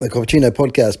The Cappuccino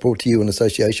Podcast brought to you in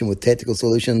association with Tactical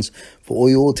Solutions. For all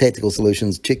your tactical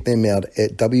solutions, check them out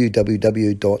at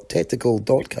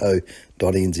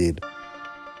www.tactical.co.nz.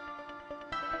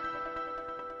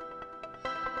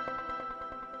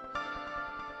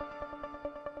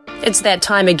 It's that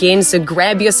time again, so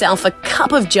grab yourself a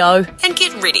cup of joe and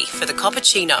get ready for the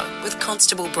Cappuccino with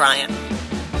Constable Brian.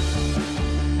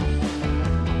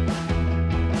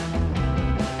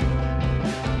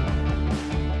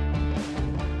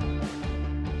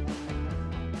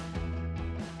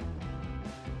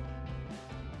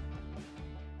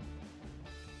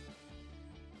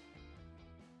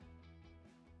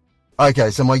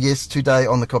 Okay, so my guest today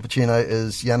on the Cappuccino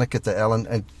is Yanakita Allen,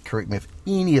 and correct me if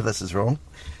any of this is wrong.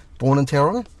 Born in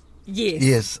Tauranga? Yes.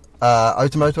 Yes.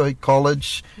 Otamoto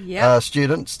College Yep.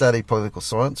 Student, studied political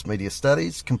science, media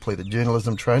studies, completed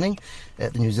journalism training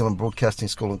at the New Zealand Broadcasting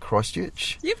School in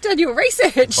Christchurch. You've done your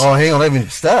research. Oh, hang on, I haven't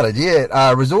even started yet.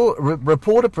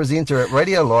 Reporter, presenter at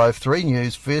Radio Live, 3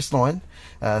 News, First Line,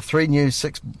 3 News,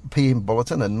 6 PM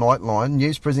Bulletin and Nightline,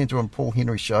 news presenter on Paul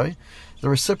Henry Show. The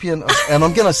recipient of, and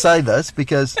I'm going to say this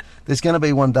because there's going to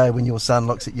be one day when your son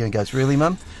looks at you and goes, "Really,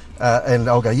 Mum?" And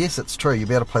I'll go, "Yes, it's true. You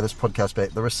better play this podcast back."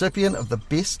 The recipient of the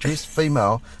Best Dressed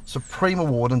Female Supreme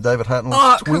Award in David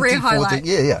Hartnell's career 2014. highlight.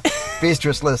 Yeah. Best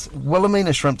Dressed list.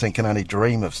 Wilhelmina Shrimpton can only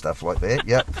dream of stuff like that.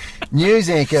 Yep. News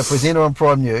anchor, presenter on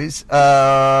Prime News.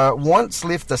 Once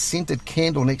left a scented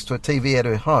candle next to a TV at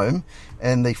her home,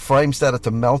 and the frame started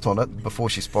to melt on it before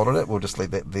she spotted it. We'll just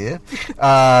leave that there.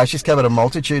 She's covered a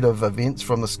multitude of events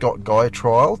from the Scott Guy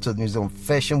trial to the New Zealand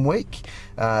Fashion Week.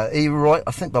 Right,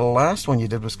 I think the last one you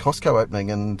did was Costco opening,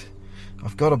 and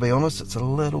I've got to be honest, it's a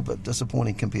little bit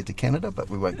disappointing compared to Canada, but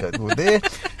we won't go there.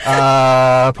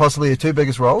 Possibly her 2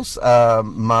 biggest roles,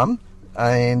 mum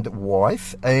and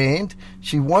wife, and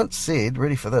she once said,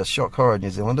 ready for this, shock horror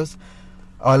New Zealanders,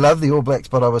 "I love the All Blacks,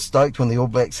 but I was stoked when the All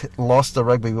Blacks lost the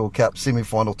Rugby World Cup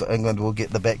semi-final to England." We'll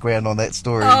get the background on that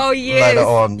story later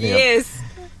on. Yeah. Yes.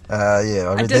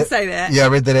 I did say that. Yeah, I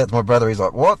read that out to my brother. He's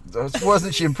like, "What?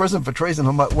 Wasn't she in prison for treason?"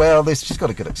 I'm like, "Well, she's got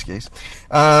a good excuse."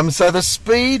 So the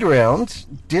speed round,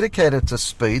 dedicated to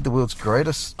speed, the world's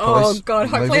greatest Oh, police God.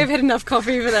 Hopefully movie. I've had enough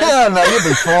coffee for this. Yeah, no, you'll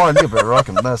be fine. You'll be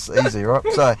rocking this easy, right?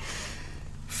 So,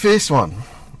 first one.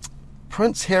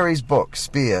 Prince Harry's book,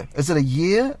 Spare. Is it a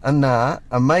year, a nah,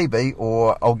 a maybe,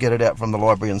 or I'll get it out from the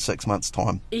library in 6 months'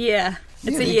 time? Yeah.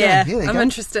 It's there a you year. go. Yeah, there you I'm go.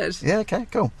 interested. Yeah, okay,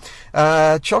 cool.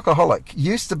 Chocoholic.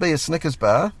 Used to be a Snickers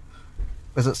bar.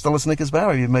 Is it still a Snickers bar,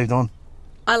 or have you moved on?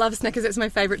 I love Snickers. It's my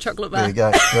favourite chocolate bar. There you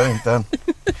go. Boom, done.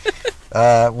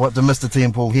 What do Mr. T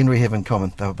and Paul Henry have in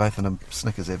common? They were both in a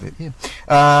Snickers advert, yeah.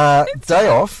 Day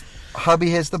off. Hubby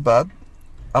has the bub.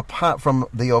 Apart from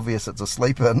the obvious, it's a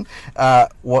sleep-in.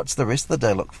 What's the rest of the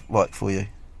day look like for you?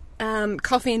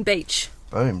 Coffee and beach.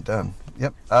 Boom, done.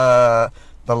 Yep. The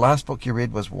last book you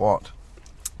read was what?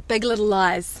 Big Little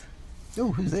Lies.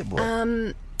 Oh, who's that boy?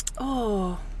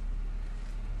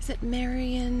 Is it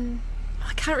Marion?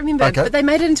 I can't remember, Okay. but they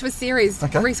made it into a series.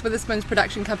 Okay. Reese Witherspoon's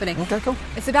production company. Okay, cool.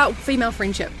 It's about female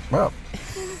friendship. Well,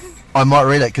 I might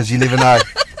read it because you never know.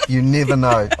 You never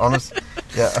know, honest.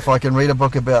 Yeah, if I can read a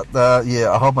book about,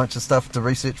 a whole bunch of stuff to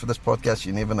research for this podcast,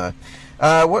 you never know.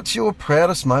 What's your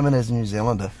proudest moment as a New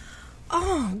Zealander?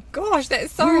 Oh, gosh,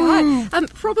 that's so hard.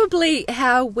 Probably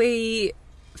how we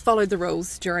followed the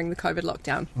rules during the COVID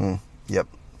lockdown. Yep.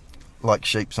 Like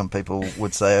sheep, some people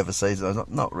would say overseas.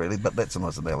 Not really, but that's a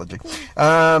nice analogy.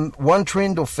 One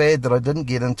trend or fad that I didn't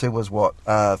get into was what?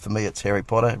 For me, it's Harry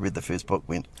Potter. Read the first book,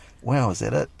 went, wow, is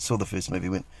that it? Saw the first movie,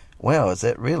 went, wow, is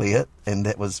that really it? And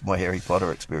that was my Harry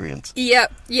Potter experience.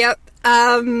 Yep.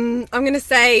 I'm going to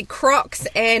say Crocs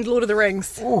and Lord of the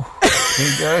Rings. Oh, there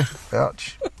you go.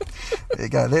 Ouch. There you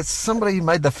go. That's somebody who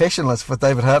made the fashion list for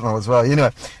David Hartnell as well.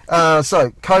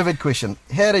 So, COVID question.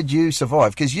 How did you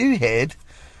survive? Because you had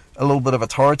a little bit of a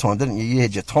torrid time, didn't you? You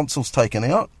had your tonsils taken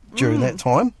out during that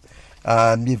time.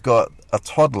 You've got a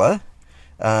toddler.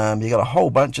 You've got a whole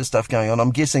bunch of stuff going on.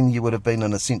 I'm guessing you would have been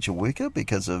an essential worker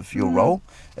because of your role,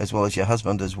 as well as your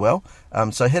husband as well.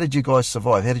 So how did you guys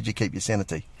survive? How did you keep your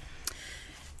sanity?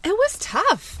 It was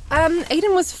tough.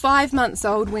 Eden was 5 months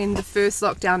old when the first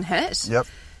lockdown hit. Yep.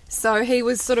 So he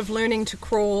was sort of learning to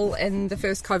crawl in the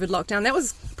first COVID lockdown. That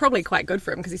was probably quite good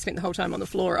for him because he spent the whole time on the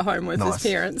floor at home with his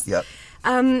parents. Yep.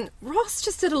 Ross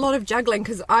just did a lot of juggling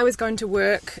because I was going to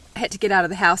work, had to get out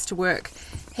of the house to work.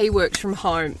 He worked from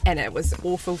home and it was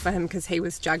awful for him because he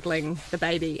was juggling the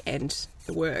baby and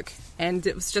the work. And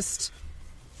it was just...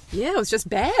 yeah, it was just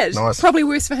bad. Nice. Probably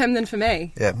worse for him than for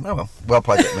me. Yeah, oh well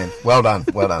played that man. Well done,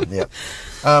 yeah.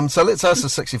 So let's ask the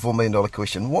 $64 million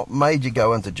question. What made you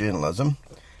go into journalism?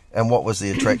 And what was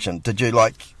the attraction? Did you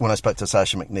like, when I spoke to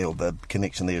Sasha McNeil, the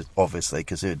connection there, obviously,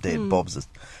 because her dad, Bob's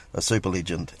a super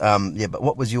legend. But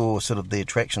what was your sort of the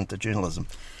attraction to journalism?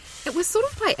 It was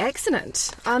sort of by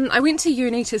accident. I went to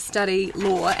uni to study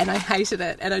law and I hated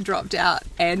it and I dropped out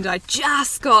and I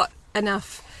just got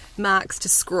enough marks to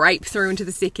scrape through into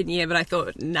the second year, but I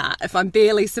thought, nah, if I'm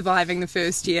barely surviving the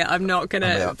first year, I'm not going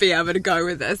to be able to go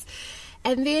with this.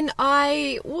 And then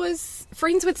I was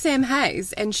friends with Sam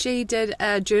Hayes and she did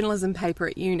a journalism paper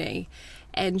at uni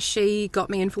and she got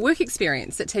me in for work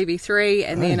experience at TV3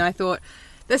 and then I thought,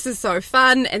 this is so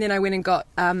fun, and then I went and got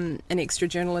an extra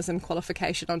journalism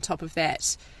qualification on top of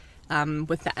that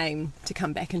with the aim to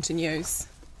come back into news.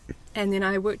 And then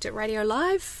I worked at Radio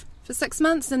Live for 6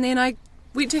 months and then I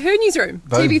went to her newsroom,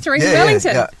 TV3 in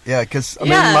Wellington. Yeah, because I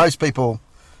mean, most people,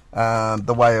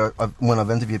 the way when I've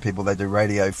interviewed people, they do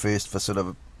radio first for sort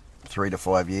of 3 to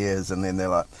 5 years, and then they're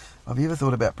like, have you ever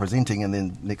thought about presenting? And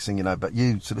then next thing you know, but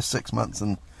you sort of 6 months,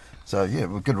 and so yeah,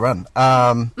 well, good run.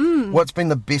 What's been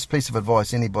the best piece of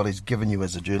advice anybody's given you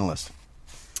as a journalist?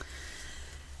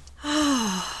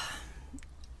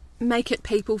 Make it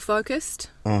people focused.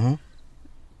 Mm-hmm.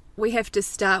 We have to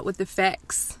start with the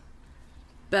facts,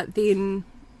 but then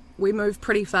we move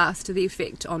pretty fast to the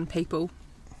effect on people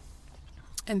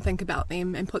and think about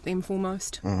them and put them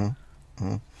foremost. Mm-hmm.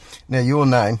 Mm-hmm. Now, your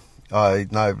name, I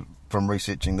know from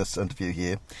researching this interview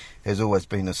here, has always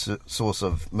been a source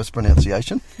of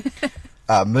mispronunciation,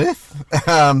 mirth,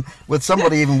 with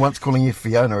somebody even once calling you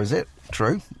Fiona. Is that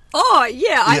true? Oh,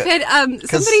 yeah. I've had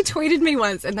somebody tweeted me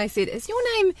once and they said, is your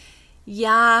name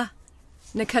Janica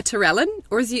Terellen,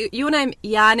 or is your name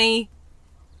Yanni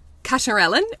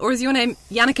Cutterellen, or is your name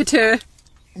Yannicka Ter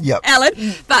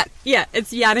Ellen? But yeah,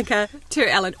 it's Yannicka Ter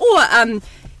Ellen, or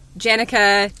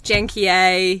Janica,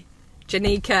 Jankier,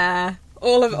 Janika,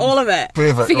 all of it.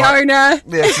 Perfect. Fiona. Right.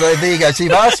 Yeah, so there you go. So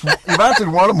you've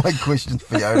answered one of my questions,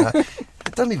 Fiona.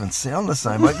 It doesn't even sound the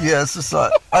same. Yeah, it's just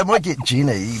like, I might get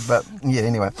Jenny, but yeah,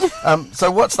 anyway.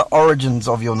 So what's the origins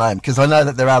of your name? Because I know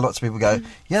that there are lots of people go,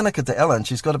 Yannicka Ter Ellen,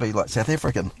 she's got to be like South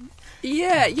African.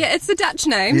 Yeah, it's a Dutch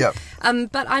name. Yep.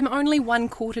 But I'm only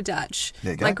 1/4 Dutch.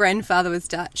 There you go. My grandfather was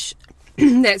Dutch.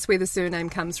 That's where the surname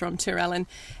comes from, Terellen.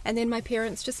 And then my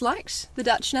parents just liked the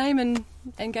Dutch name and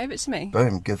gave it to me.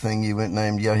 Boom, good thing you weren't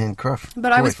named Johan Cruyff.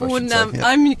 But I was born,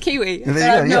 I'm Kiwi.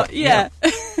 There you go, Yeah.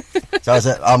 So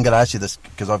I'm going to ask you this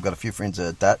because I've got a few friends that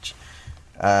are Dutch.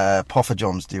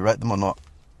 Poffertjoms, do you rate them or not?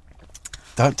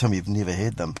 Don't tell me you've never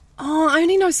had them. Oh, I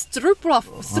only know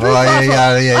stroopwafel.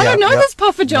 Yeah. I don't know this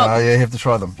Poffertjom. No, you have to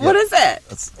try them. What is it?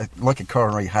 It's like a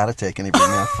coronary heart attack in every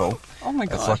mouthful. Oh my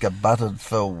God. It's like a buttered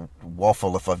fill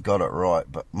waffle if I've got it right,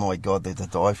 but my God, they're to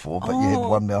die for. But you have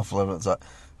one mouthful of it, it's like,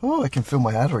 oh, I can feel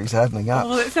my arteries hardening up.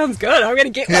 Oh, that sounds good. I'm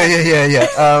going to get one.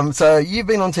 Yeah. So you've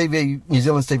been on TV, New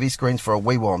Zealand's TV screens for a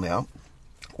wee while now.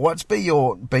 What's been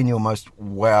your most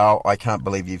wow, I can't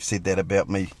believe you've said that about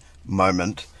me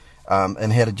moment?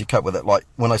 And how did you cope with it? Like,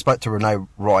 when I spoke to Renee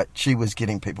Wright, she was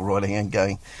getting people writing and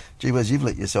going, gee whiz, you've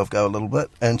let yourself go a little bit.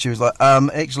 And she was like,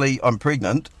 actually, I'm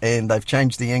pregnant, and they've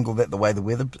changed the angle the way the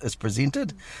weather is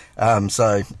presented.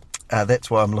 So that's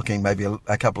why I'm looking maybe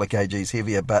a couple of kgs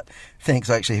heavier. But thanks,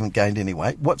 I actually haven't gained any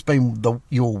weight. What's been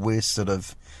your worst sort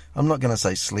of, I'm not going to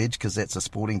say sledge because that's a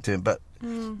sporting term, but,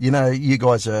 you know, you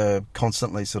guys are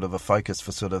constantly sort of a focus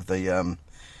for sort of the...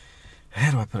 how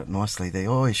do I put it nicely there?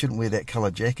 Oh, you shouldn't wear that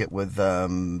colour jacket with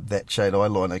that shade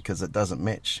eyeliner because it doesn't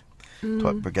match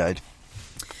type brigade.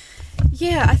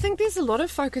 Yeah, I think there's a lot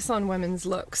of focus on women's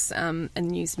looks in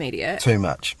news media. Too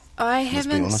much. I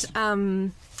haven't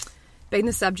been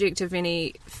the subject of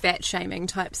any fat shaming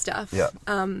type stuff. Yeah.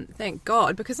 Thank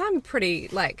God, because I'm pretty,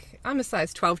 I'm a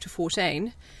size 12 to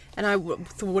 14 and I would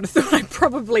have thought I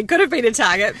probably could have been a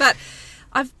target, but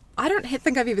I don't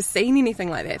think I've ever seen anything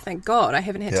like that. Thank God I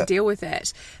haven't had to deal with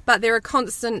that. But there are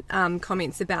constant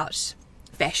comments about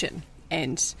fashion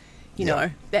and, you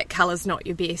know, that colour's not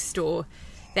your best, or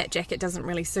that jacket doesn't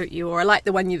really suit you, or I like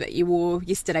the one that you wore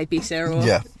yesterday better,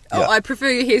 or I prefer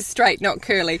your hair straight, not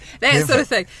curly, that sort of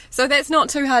thing. So that's not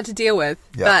too hard to deal with.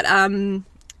 But,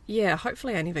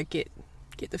 hopefully I never get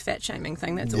the fat shaming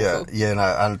thing. That's awful. And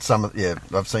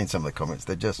I've seen some of the comments.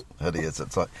 They're just hideous.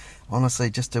 It's like,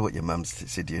 honestly, just do what your mum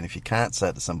said to you, and if you can't say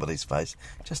it to somebody's face,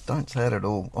 just don't say it at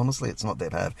all. Honestly, it's not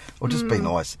that hard. Or just be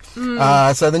nice.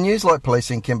 So the news like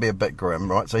policing can be a bit grim,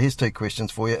 right? So here's 2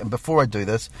 questions for you. And before I do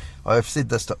this, I've said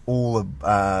this to all of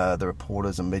the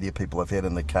reporters and media people I've had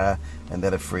in the car and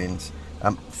that are friends.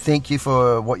 Thank you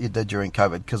for what you did during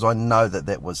COVID, because I know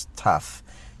that was tough.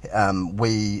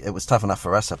 It was tough enough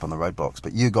for us up on the roadblocks,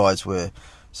 but you guys were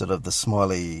sort of the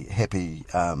smiley, happy,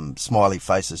 smiley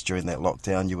faces during that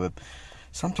lockdown. You were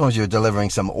sometimes you're delivering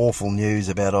some awful news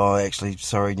about, actually,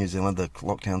 sorry, New Zealand, the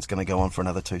lockdown's going to go on for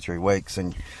another 2-3 weeks,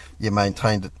 and you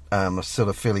maintained a sort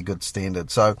of fairly good standard.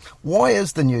 So why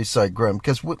is the news so grim?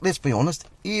 Because let's be honest,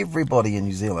 everybody in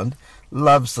New Zealand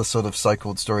loves the sort of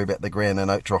so-called story about the Grand and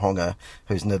Otahonga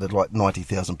who's knitted like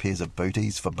 90,000 pairs of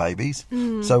booties for babies.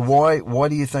 So why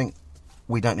do you think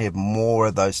we don't have more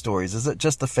of those stories? Is it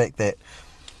just the fact that,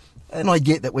 and I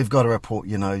get that we've got to report,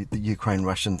 the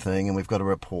Ukraine-Russian thing, and we've got to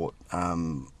report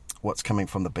what's coming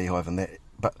from the Beehive and that,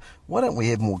 but why don't we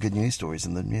have more good news stories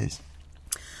in the news?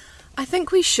 I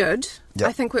think we should. Yep.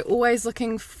 I think I'm always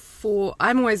looking for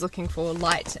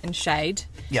light and shade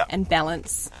Yep. and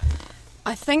balance.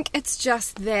 I think it's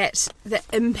just that the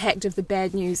impact of the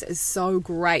bad news is so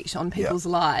great on people's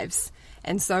lives.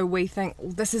 And so we think,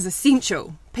 well, this is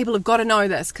essential. People have got to know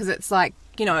this because it's like,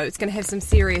 it's going to have some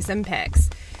serious impacts.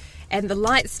 And the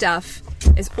light stuff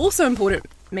is also important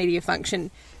media function,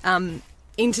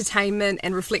 entertainment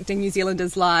and reflecting New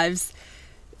Zealanders' lives.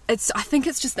 I think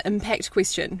it's just the impact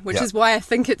question, which is why I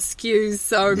think it skews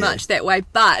so much that way.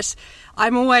 But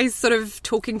I'm always sort of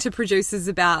talking to producers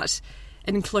about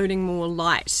including more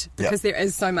light because there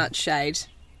is so much shade.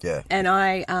 Yeah. And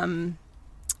I'm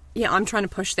trying to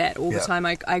push that all the time.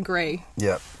 I agree.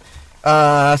 Yeah.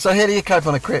 So how do you cope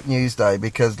on a crap news day?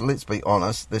 Because let's be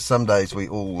honest, there's some days we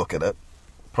all look at it,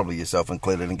 probably yourself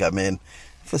included, and go, man,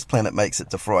 if this planet makes it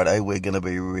to Friday, we're going to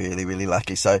be really, really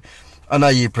lucky. So I know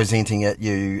you're presenting it,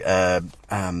 you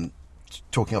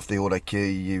talking off the auto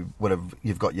cue,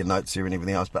 you've got your notes here and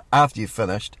everything else, but after you've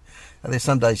finished, there's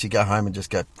some days you go home and just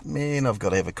go, man, I've got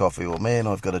to have a coffee, or man,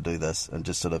 I've got to do this, and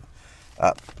just sort of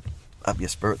up your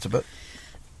spirits a bit.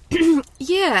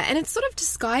 Yeah, and it sort of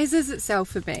disguises itself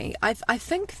for me. I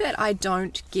think that I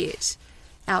don't get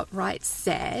outright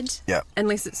sad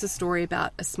unless it's a story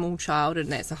about a small child,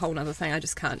 and that's a whole other thing. I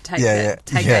just can't take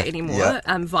that anymore.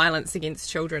 Yeah. Violence against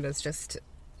children is just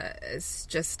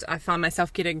I find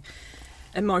myself getting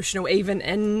emotional even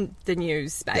in the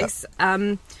news space.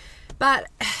 But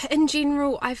in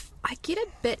general, I get a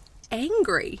bit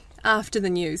angry after the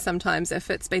news sometimes if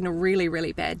it's been a really,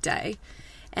 really bad day.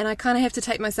 And I kind of have to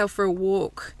take myself for a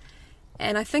walk.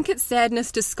 And I think it's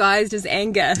sadness disguised as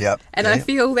anger. Yep. And I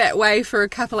feel that way for a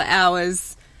couple of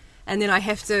hours. And then I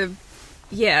have to,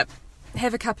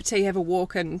 have a cup of tea, have a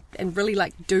walk, and really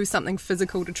do something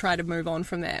physical to try to move on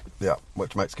from that. Yeah,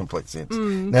 which makes complete sense.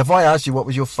 Now, if I asked you what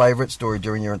was your favourite story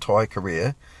during your entire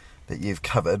career that you've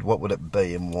covered, what would it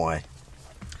be and why?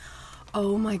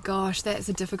 Oh my gosh, that's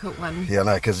a difficult one. Yeah, I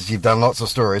know, because you've done lots of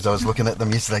stories. I was looking at them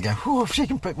yesterday going, oh, if she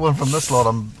can pick one from this lot,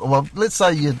 well, let's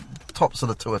say your top sort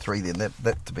of 2 or 3 then,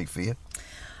 that to be fair.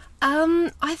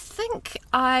 I think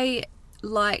I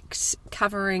liked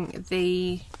covering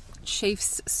the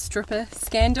Chiefs stripper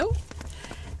scandal.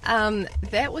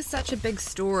 That was such a big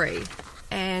story,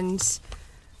 and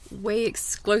we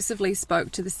exclusively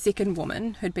spoke to the second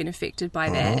woman who'd been affected by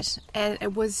that, and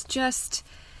it was just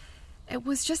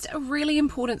a really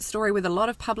important story with a lot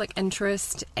of public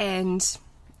interest, and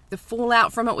the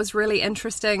fallout from it was really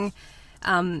interesting.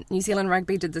 New Zealand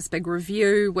Rugby did this big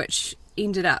review, which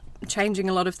ended up changing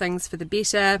a lot of things for the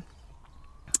better.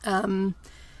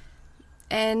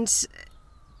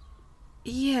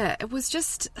 It was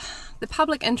just the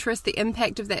public interest, the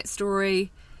impact of that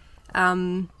story.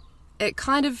 It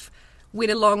kind of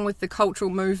went along with the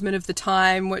cultural movement of the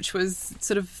time, which was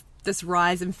sort of this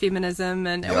rise in feminism,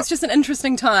 and it was just an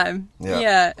interesting time.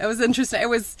 Yeah, it was interesting. It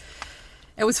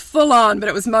was full on, but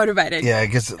it was motivating. Yeah,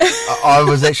 because I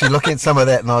was actually looking at some of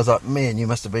that, and I was like, man, you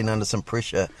must have been under some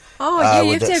pressure. You with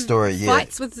have that to story.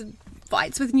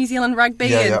 Fights with New Zealand Rugby,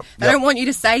 they don't want you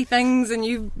to say things, and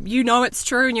you know it's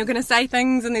true, and you're going to say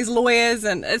things, and there's lawyers,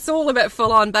 and it's all a bit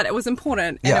full on, but it was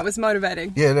important, and it was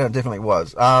motivating. Yeah, no, it definitely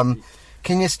was.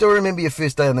 Can you still remember your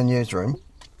first day in the newsroom?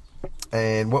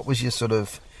 And what was your sort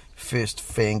of first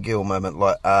fangirl moment?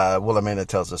 Like Wilhelmina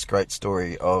tells this great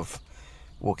story of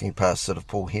walking past sort of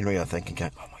Paul Henry, I think, and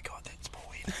going, oh my God, that's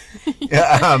Paul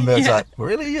Henry. It's like,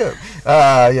 really?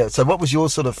 Yeah. So what was your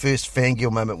sort of first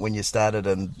fangirl moment when you started,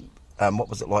 and what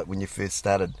was it like when you first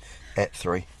started at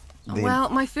 3? Then? Well,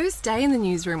 my first day in the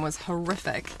newsroom was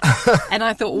horrific. And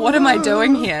I thought, what am I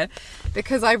doing here?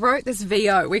 Because I wrote this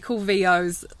VO. We call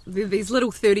VOs these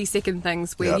little 30-second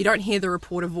things where you don't hear the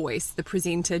reporter voice. The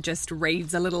presenter just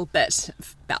reads a little bit,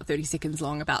 about 30 seconds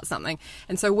long, about something.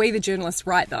 And so we, the journalists,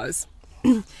 write those.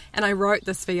 And I wrote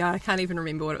this VO. I can't even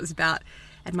remember what it was about.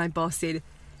 And my boss said,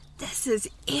 this is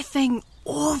effing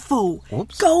awful.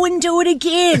 Whoops. Go and do it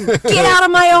again. Get out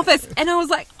of my office. And I was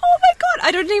like, oh my God,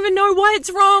 I don't even know why it's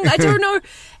wrong. I don't know.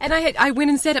 And I went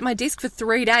and sat at my desk for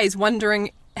 3 days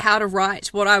wondering how to write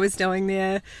what I was doing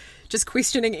there, just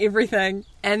questioning everything.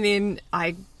 And then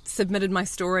I submitted my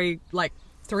story like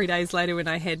 3 days later when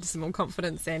I had some more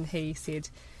confidence, and he said,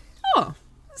 "Oh,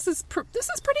 this is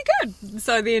pretty good."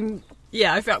 So then,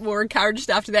 yeah, I felt more encouraged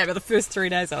after that. But the first 3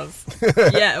 days,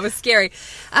 it was scary.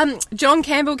 John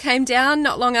Campbell came down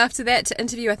not long after that to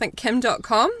interview, I think,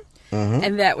 Kim.com. Mm-hmm.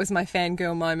 And that was my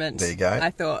fangirl moment. There you go. I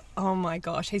thought, oh my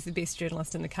gosh, he's the best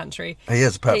journalist in the country. He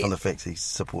is, apart from the fact he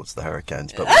supports the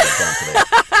Hurricanes, but we'll get down to that.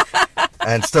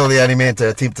 And still the only man to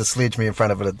attempt to sledge me in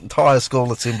front of an entire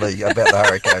school assembly about the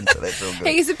Hurricanes, so that's all good.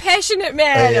 He's a passionate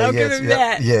man, I'll give him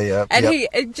that. Yeah. And he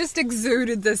just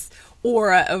exuded this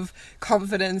aura of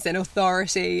confidence and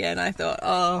authority, and I thought,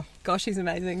 oh gosh, he's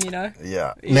amazing, you know.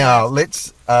 Yeah. Now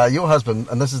let's your husband,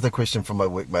 and this is the question from my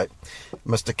workmate,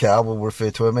 Mr. Carl, we'll refer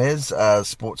to him as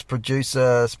sports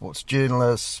producer, sports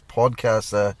journalist,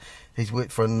 podcaster. He's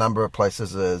worked for a number of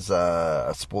places as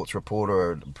a sports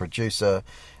reporter, a producer,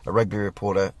 a rugby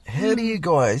reporter. How do you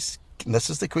guys, and this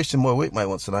is the question my workmate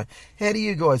wants to know, how do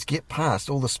you guys get past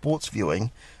all the sports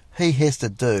viewing he has to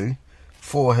do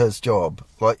for his job?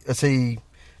 Like, is he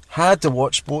hard to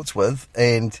watch sports with,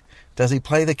 and does he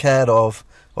play the card of,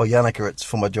 oh, Yannicka, it's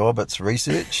for my job, it's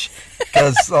research?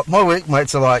 Because my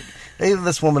workmates are like, either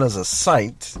this woman is a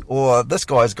saint, or this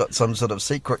guy's got some sort of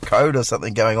secret code or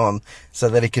something going on so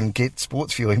that he can get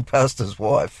sports viewing past his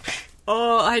wife.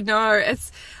 Oh, I know.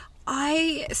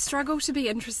 I struggle to be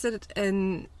interested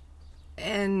in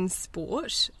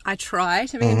sport. I try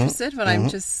to be interested, but I'm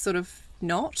just sort of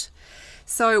not.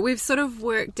 So we've sort of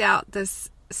worked out this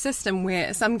system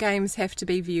where some games have to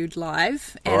be viewed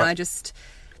live, and I just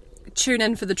tune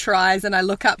in for the tries, and I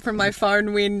look up from my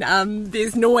phone when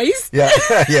there's noise. Yeah.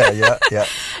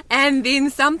 And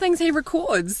then some things he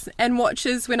records and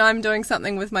watches when I'm doing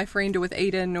something with my friend or with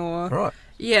Eden or... Right.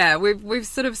 Yeah, we've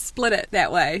sort of split it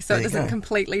that way, so it doesn't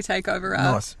completely take over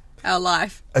our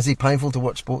life. Is he painful to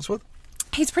watch sports with?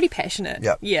 He's pretty passionate.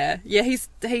 Yeah,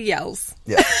 he yells.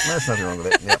 Yeah, there's nothing wrong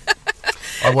with that. Yeah.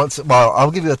 I'll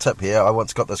give you a tip here. I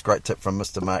once got this great tip from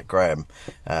Mr. Mark Graham,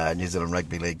 New Zealand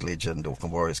Rugby League legend,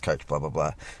 Auckland Warriors coach, blah, blah,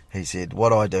 blah. He said,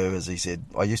 what I do is, he said,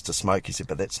 I used to smoke, he said,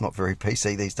 but that's not very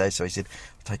PC these days. So he said,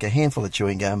 I take a handful of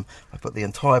chewing gum, I put the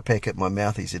entire packet in my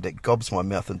mouth. He said, it gobs my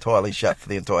mouth entirely shut for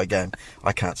the entire game.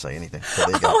 I can't say anything. So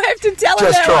there you go. I'll have to tell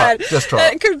him that one. Just try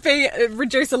it. It could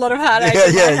reduce a lot of heartache.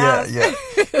 Yeah.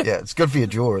 Yeah, it's good for your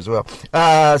jaw as well.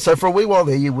 So for a wee while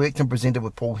there, you worked and presented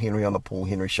with Paul Henry on the Paul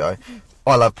Henry Show.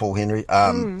 I love Paul Henry.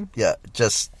 Yeah,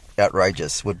 just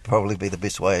outrageous would probably be the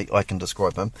best way I can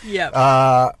describe him.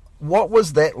 Yeah. What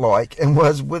was that like? And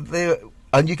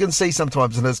and you can see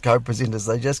sometimes in his co-presenters,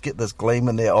 they just get this gleam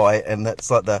in their eye, and that's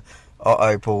like the,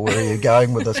 uh-oh, Paul, where are you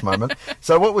going with this moment?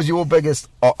 So what was your biggest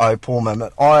uh-oh, Paul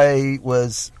moment? I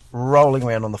was rolling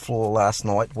around on the floor last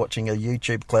night watching a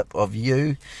YouTube clip of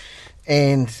you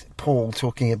and Paul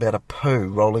talking about a poo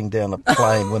rolling down a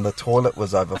plane when the toilet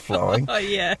was overflowing. Oh,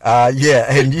 yeah.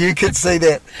 And you could see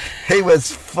that he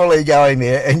was fully going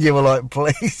there, and you were like,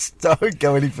 please don't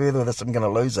go any further with this, I'm going to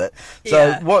lose it.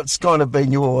 So what's kind of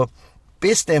been your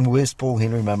best and worst Paul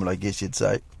Henry moment, I guess you'd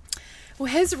say? Well,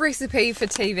 his recipe for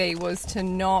TV was to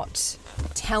not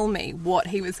tell me what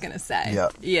he was going to say.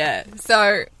 Yeah.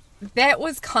 So that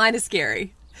was kind of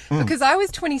scary because I was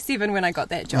 27 when I got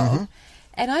that job.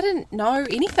 And I didn't know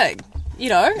anything, you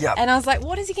know. Yep. And I was like,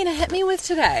 what is he going to hit me with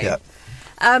today? Yep.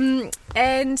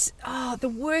 The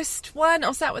worst one,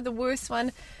 I'll start with the worst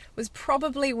one, was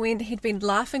probably when he'd been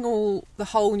laughing the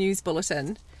whole news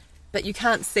bulletin, but you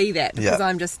can't see that because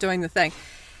I'm just doing the thing.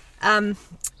 And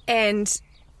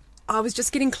I was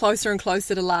just getting closer and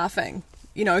closer to laughing,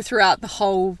 you know, throughout the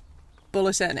whole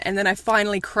bulletin, and then I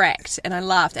finally cracked and I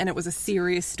laughed, and it was a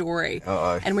serious story.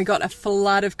 And we got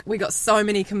so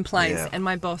many complaints, and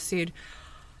my boss said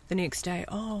the next day,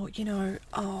 look,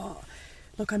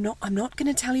 I'm not going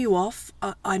to tell you off.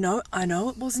 I know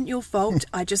it wasn't your fault.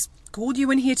 I just called you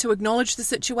in here to acknowledge the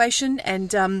situation,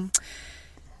 and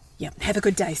have a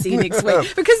good day. See you next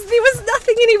week. Because there was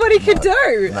nothing anybody could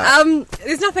do. No.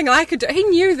 There's nothing I could do. He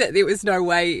knew that there was no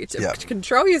way to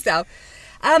control yourself.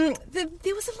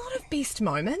 There was a lot of best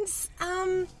moments.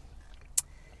 I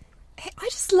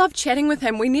just loved chatting with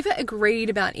him. We never agreed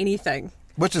about anything.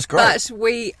 Which is great. But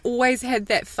we always had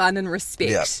that fun and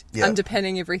respect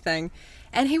underpinning everything.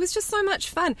 And he was just so much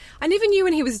fun. I never knew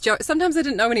when he was joking. Sometimes I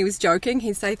didn't know when he was joking.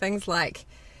 He'd say things like,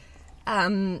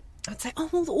 I'd say,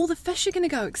 all the fish are going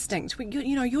to go extinct.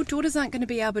 Your daughters aren't going to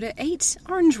be able to eat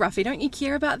orange roughy. Don't you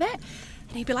care about that?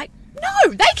 And he'd be like,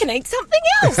 no, they can eat something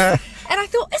else. And I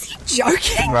thought, is he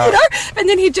joking? Right. You know? And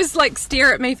then he'd just like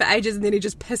stare at me for ages, and then he'd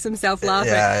just piss himself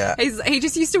laughing. He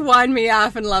just used to wind me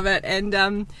up and love it.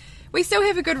 And We still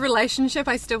have a good relationship.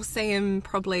 I still see him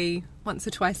probably once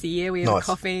or twice a year. We have a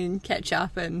coffee and catch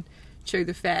up and chew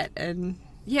the fat. And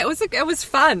yeah, it was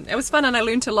fun. It was fun, and I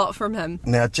learnt a lot from him.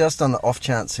 Now, just on the off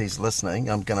chance he's listening,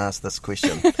 I'm going to ask this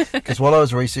question. Because while I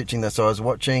was researching this, I was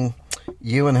watching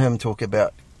you and him talk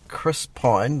about Chris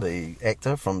Pine, the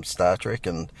actor from Star Trek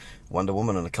and Wonder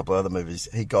Woman and a couple of other movies.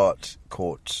 He got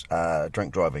caught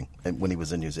drink driving when he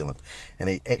was in New Zealand, and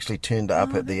he actually turned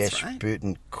up at the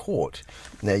Ashburton court.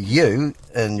 Now, you,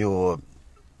 in your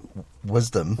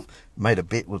wisdom, made a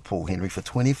bet with Paul Henry for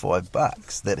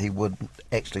 $25 that he would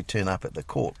actually turn up at the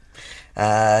court.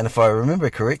 And if I remember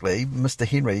correctly, Mr.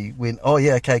 Henry went, "Oh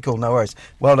yeah, okay, cool, no worries.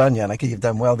 Well done, Yannicka, you've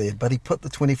done well there." But he put the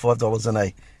 $25 in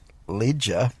a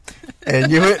ledger, and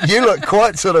you look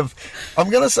quite sort of, I'm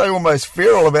going to say almost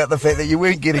feral about the fact that you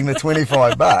weren't getting the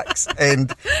 $25.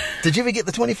 And did you ever get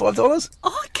the $25?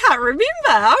 Oh, I can't remember.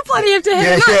 I bloody have to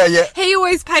have Yeah. He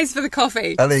always pays for the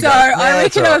coffee, Oh, there you so go. I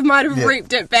reckon right. I might have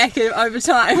reaped it back over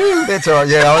time. That's all right.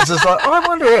 Yeah, I was just like, I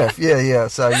wonder if. Yeah.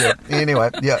 So yeah. Anyway,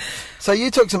 yeah. So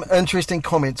you took some interesting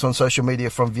comments on social media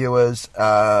from viewers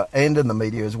and in the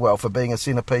media as well for being a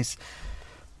centrepiece.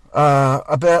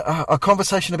 About a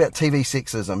conversation about TV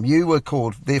sexism. You were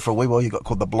called, there for a wee while, you got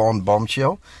called the blonde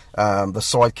bombshell, the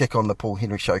sidekick on the Paul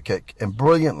Henry Show kick, and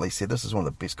brilliantly said, this is one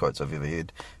of the best quotes I've ever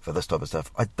heard for this type of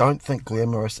stuff: "I don't think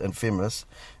glamorous and feminist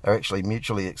are actually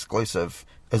mutually exclusive.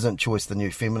 Isn't choice the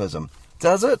new feminism?"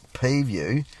 Does it peeve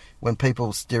you when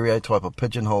people stereotype or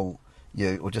pigeonhole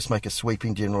you, or just make a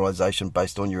sweeping generalisation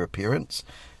based on your appearance?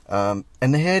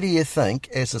 And how do you think,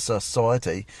 as a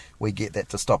society, we get that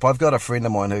to stop? I've got a friend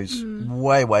of mine who's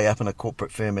way up in a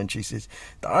corporate firm, and she says,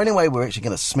 the only way we're actually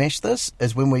going to smash this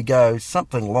is when we go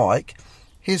something like,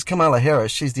 here's Kamala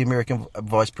Harris, she's the American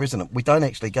Vice President. We don't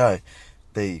actually go,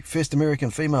 the first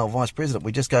American female Vice President.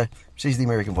 We just go, she's the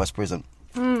American Vice President,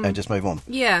 and just move on.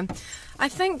 Yeah. I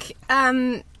think,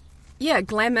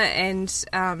 glamour and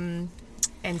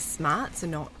smarts are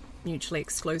not mutually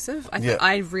exclusive.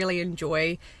 I really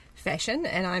enjoy fashion,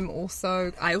 and I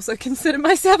also consider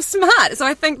myself smart, so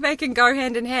I think they can go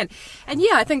hand in hand. And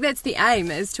yeah, I think that's the aim,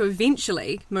 is to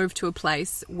eventually move to a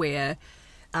place where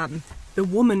the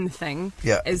woman thing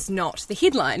is not the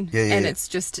headline, and it's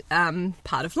just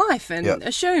part of life and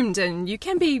assumed, and you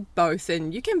can be both,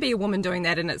 and you can be a woman doing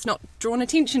that, and it's not drawn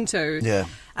attention to.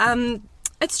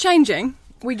 It's changing.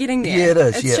 We're getting there. Yeah, it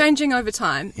is. It's changing over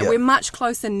time. We're much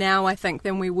closer now, I think,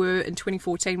 than we were in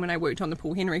 2014 when I worked on the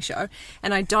Paul Henry Show.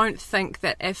 And I don't think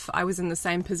that if I was in the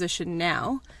same position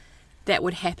now, that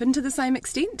would happen to the same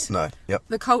extent. No. Yep.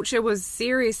 The culture was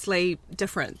seriously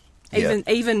different,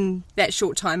 even that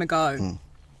short time ago.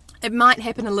 It might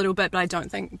happen a little bit, but I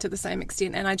don't think to the same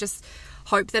extent. And I just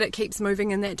hope that it keeps moving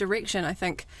in that direction. I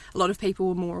think a lot of people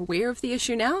are more aware of the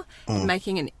issue now and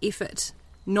making an effort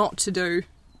not to do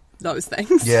those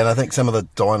things. Yeah, and I think some of the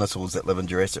dinosaurs that live in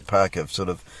Jurassic Park have sort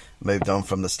of moved on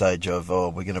from the stage of,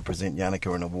 we're going to present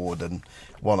Yannicka an award, and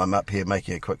while I'm up here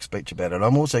making a quick speech about it,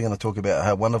 I'm also going to talk about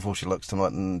how wonderful she looks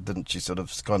tonight, and didn't she sort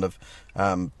of kind of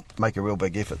make a real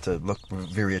big effort to look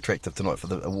very attractive tonight for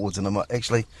the awards. And I'm like,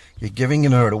 actually, you're giving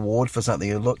her an award for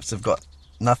something her looks have got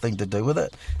nothing to do with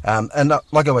it. And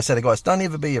like I always say to guys, don't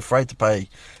ever be afraid to pay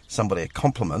somebody a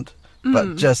compliment,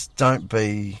 but just don't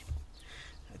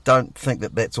think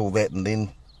that that's all that, and then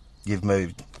you've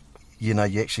moved. You know,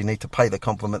 you actually need to pay the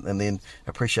compliment and then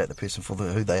appreciate the person for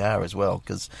who they are as well.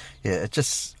 Because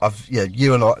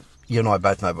you and I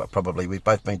both know, but probably we've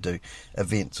both been to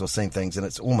events or seen things, and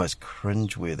it's almost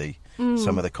cringeworthy,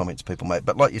 some of the comments people make.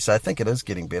 But like you say, I think it is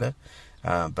getting better.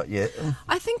 But yeah,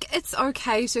 I think it's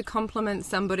okay to compliment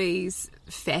somebody's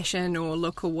fashion or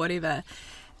look or whatever.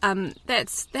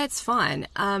 That's fine.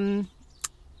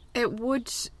 It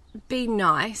would be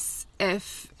nice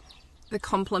if the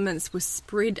compliments were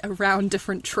spread around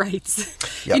different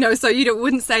traits. Yep. You know, so you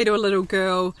wouldn't say to a little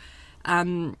girl,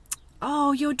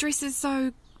 "Oh, your dress is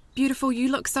so beautiful,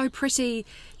 you look so pretty."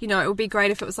 You know, it would be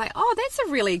great if it was like, "Oh, that's a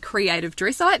really creative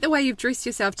dress. I like the way you've dressed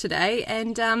yourself today."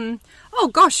 And, "Oh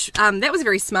gosh, that was a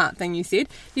very smart thing you said."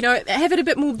 You know, have it a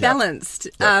bit more balanced,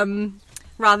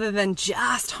 rather than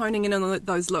just honing in on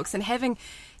those looks and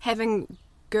having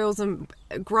girls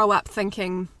grow up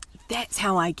thinking, that's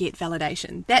how I get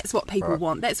validation. That's what people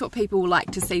want. That's what people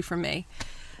like to see from me.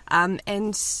 And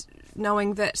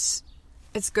knowing that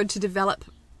it's good to develop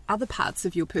other parts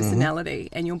of your personality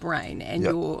and your brain and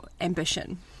your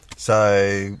ambition.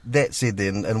 So that said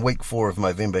then, in week 4 of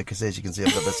Movember, because as you can see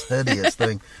I've got this hideous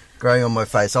thing growing on my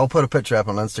face, I'll put a picture up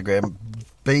on Instagram,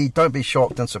 don't be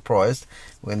shocked and surprised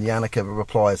when Yannicka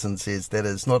replies and says that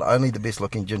is not only the best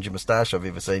looking ginger moustache I've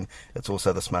ever seen, it's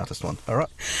also the smartest one. All right?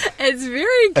 It's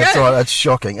very good. It's all right, it's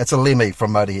shocking. It's a Lemmy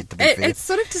from Motorhead, to be fair. It's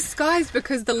sort of disguised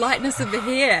because the lightness of the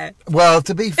hair. Well,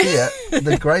 to be fair,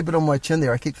 the grey bit on my chin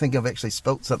there, I keep thinking I've actually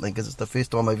spilt something because it's the first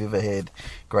time I've ever had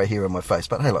grey hair on my face.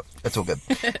 But hey, look, it's all good.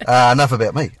 Enough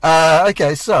about me.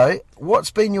 Okay, so what's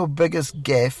been your biggest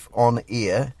gaffe on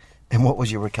air and what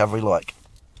was your recovery like?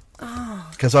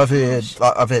 Because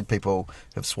I've had people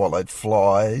have swallowed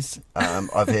flies.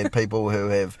 I've had people who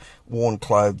have worn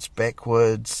clothes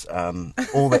backwards.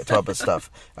 All that type of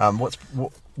stuff.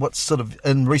 What's sort of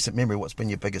in recent memory? What's been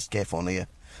your biggest gaffe on air?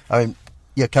 I mean,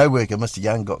 your co-worker, Mr.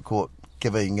 Young, got caught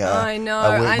giving. I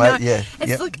know. Yeah,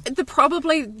 it's like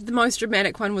probably the most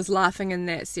dramatic one was laughing in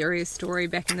that serious story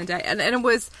back in the day, and it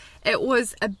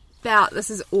was about, this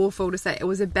is awful to say, it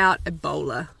was about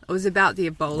Ebola. It was about the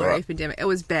Ebola epidemic. It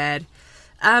was bad.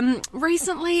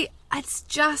 Recently, it's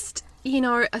just,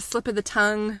 a slip of the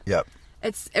tongue. Yep.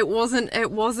 It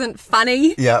wasn't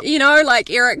funny. Yep.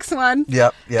 Like Eric's one.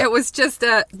 Yep. It was just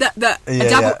a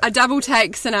double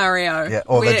take scenario. Yeah.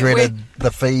 Or the dreaded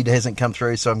the feed hasn't come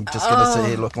through, so I'm just going to sit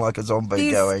here looking like a zombie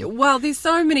going. Well, there's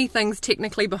so many things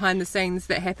technically behind the scenes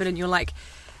that happen, and you're like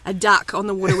a duck on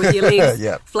the water with your legs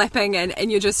flapping,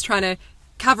 and you're just trying to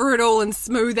cover it all and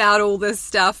smooth out all this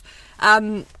stuff.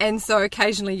 And so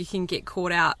occasionally you can get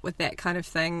caught out with that kind of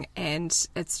thing, and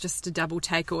it's just a double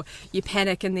take, or you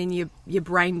panic and then your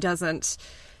brain doesn't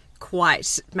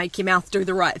quite make your mouth do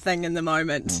the right thing in the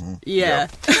moment. Mm-hmm. Yeah.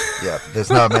 There's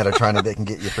no amount of training that can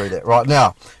get you through that. Right,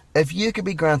 now, if you could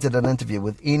be granted an interview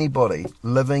with anybody,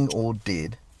 living or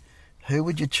dead, who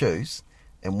would you choose,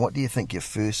 and what do you think your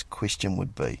first question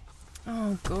would be?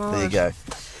 Oh, God. There you go.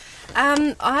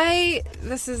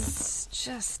 This is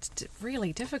just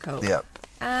really difficult. Yeah.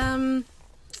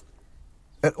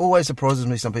 It always surprises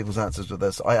me, some people's answers with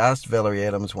this. I asked Valerie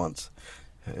Adams once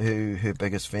who her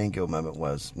biggest fangirl moment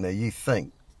was. Now, you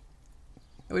think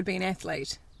it would be an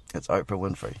athlete. It's Oprah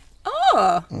Winfrey.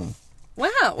 Oh!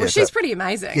 Wow. Well, she's pretty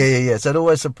amazing. Yeah. So it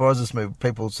always surprises me.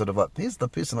 People sort of like, here's the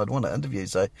person I'd want to interview.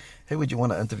 So who would you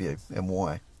want to interview and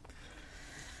why?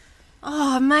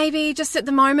 Oh, maybe just at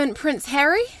the moment, Prince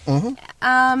Harry.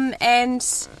 Mm-hmm.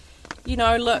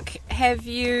 And, look, have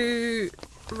you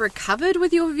recovered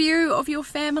with your view of your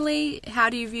family? How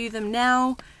do you view them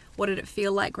now? What did it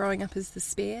feel like growing up as the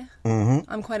spare?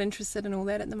 Mm-hmm. I'm quite interested in all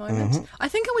that at the moment. Mm-hmm. I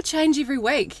think it would change every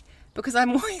week because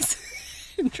I'm always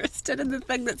interested in the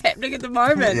thing that's happening at the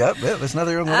moment. Yep, there's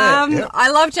nothing wrong with that. Yep. I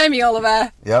love Jamie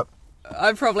Oliver. Yep.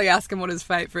 I'd probably ask him what his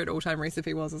favourite all-time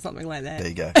recipe was or something like that. There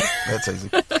you go. That's easy.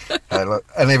 Hey, look,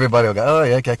 and everybody will go, oh,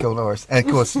 yeah, okay, cool, no worries. And,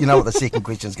 of course, you know what the second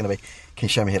question is going to be. Can you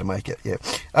show me how to make it? Yeah.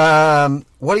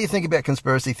 What do you think about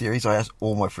conspiracy theories? I asked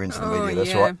all my friends in the media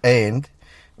this, right? And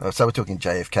so we're talking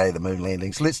JFK, the moon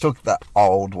landings. Let's talk the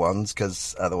old ones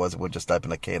because otherwise it would just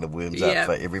open a can of worms up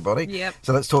for everybody. Yep.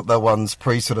 So let's talk the ones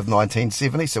pre-sort of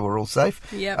 1970, so we're all safe.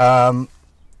 Yep.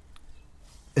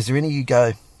 Is there any you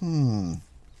go,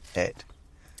 at?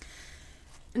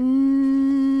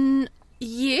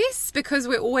 Yes, because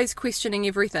we're always questioning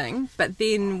everything, but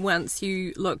then once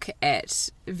you look at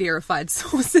verified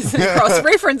sources and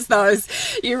cross-reference those,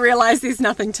 you realise there's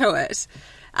nothing to it.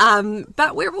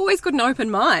 But we've always got an open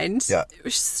mind. Yeah.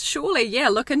 Surely,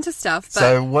 look into stuff. But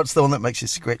so what's the one that makes you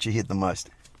scratch your head the most?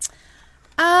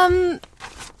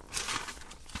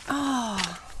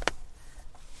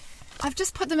 I've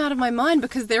just put them out of my mind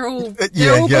because they're all bullshit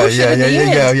in the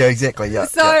end. Yeah, exactly. Yeah.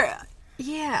 So,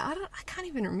 I can't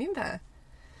even remember.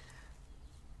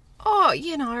 I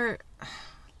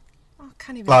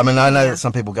can't even. Well, I mean, I know that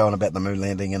some people go on about the moon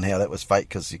landing and how that was fake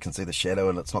because you can see the shadow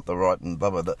and it's not the right and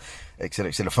blah blah blah, etc.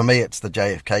 etc. For me, it's the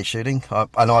JFK shooting.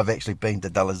 I know I've actually been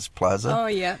to Dulles Plaza. Oh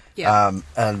yeah.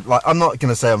 And like, I'm not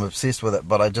going to say I'm obsessed with it,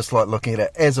 but I just like looking at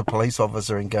it as a police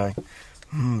officer and going,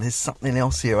 there's something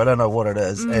else here. I don't know what it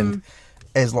is. And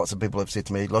as lots of people have said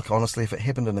to me, look, honestly, if it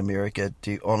happened in America,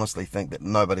 do you honestly think that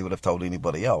nobody would have told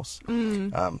anybody else?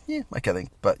 Okay,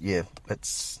 but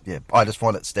I just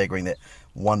find it staggering that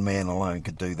one man alone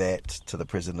could do that to the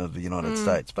President of the United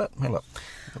States. But hey, look,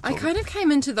 I kind of came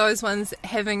into those ones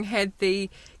having had the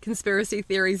conspiracy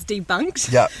theories debunked.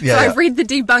 So I've read the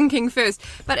debunking first.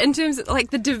 But in terms of like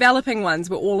the developing ones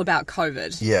were all about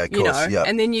COVID. Yeah, of course.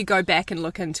 And then you go back and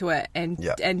look into it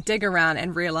and dig around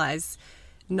and realise,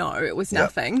 no, it was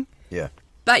nothing. Yeah.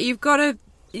 But you've got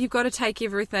to take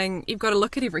everything. You've got to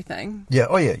look at everything. Yeah.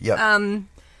 Oh yeah.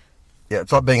 Yeah. Yeah,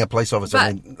 it's like being a police officer. But-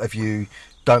 I mean, if you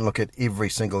don't look at every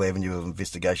single avenue of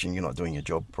investigation, you're not doing your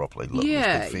job properly.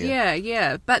 Let's be fair.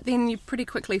 Yeah. But then you pretty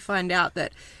quickly find out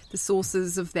that the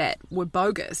sources of that were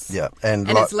bogus. Yeah, and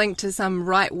it's linked to some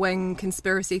right-wing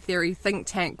conspiracy theory think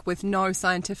tank with no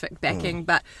scientific backing,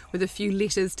 but with a few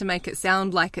letters to make it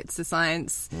sound like it's a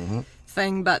science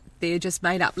thing, but they're just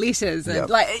made-up letters. And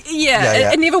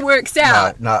it never works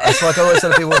out. No, it's like I always say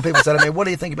to people, when people say to me, what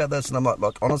do you think about this? And I'm like,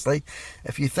 look, honestly,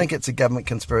 if you think it's a government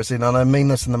conspiracy, and I mean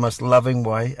this in the most loving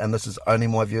way, and this is only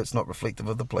my view, it's not reflective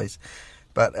of the police,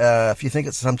 but if you think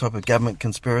it's some type of government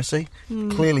conspiracy,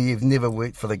 clearly you've never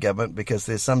worked for the government, because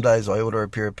there's some days I order a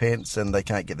pair of pants and they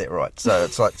can't get that right. So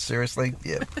it's like, seriously?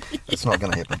 Yeah, it's not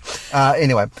going to happen.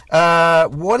 Anyway,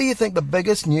 what do you think the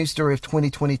biggest news story of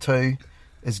 2022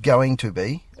 is going to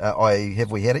be? Have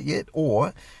we had it yet?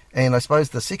 And I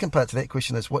suppose the second part to that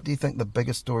question is, what do you think the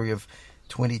biggest story of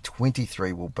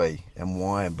 2023 will be, and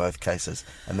why in both cases?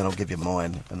 And then I'll give you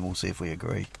mine and we'll see if we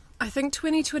agree. I think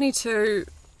 2022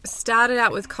 started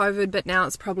out with COVID, but now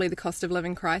it's probably the cost of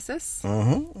living crisis.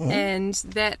 And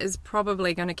that is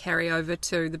probably going to carry over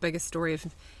to the biggest story of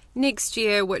next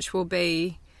year, which will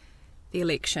be the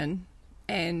election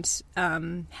and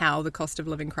how the cost of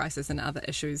living crisis and other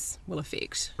issues will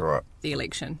affect the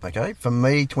election. Okay, for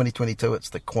me, 2022,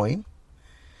 it's the Queen.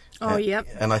 Oh, yep.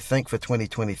 And I think for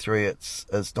 2023,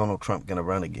 is Donald Trump going to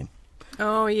run again?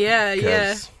 Oh,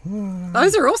 yeah.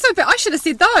 Those are also... I should have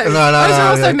said those. Those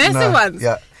are also massive ones.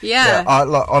 Yeah.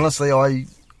 Honestly, I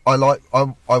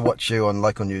watch you on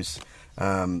local news,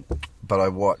 but I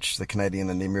watch the Canadian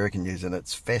and the American news, and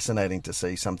it's fascinating to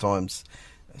see sometimes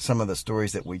some of the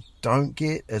stories that we don't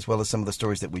get, as well as some of the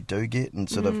stories that we do get, and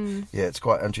it's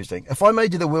quite interesting. If I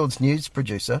made you the world's news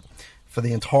producer for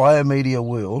the entire media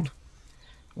world,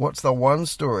 what's the one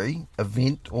story,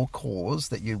 event or cause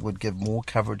that you would give more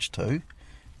coverage to,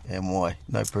 and why?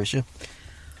 No pressure.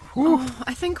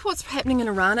 I think what's happening in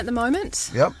Iran at the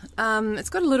moment. Yep. It's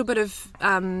got a little bit of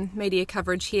media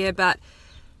coverage here, but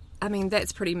I mean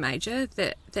that's pretty major.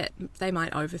 That they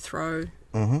might overthrow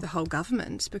the whole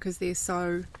government because they're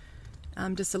so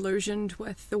disillusioned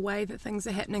with the way that things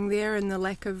are happening there and the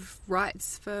lack of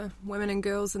rights for women and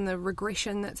girls and the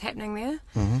regression that's happening there.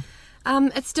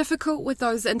 It's difficult with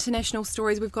those international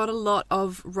stories. We've got a lot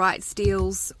of rights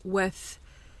deals with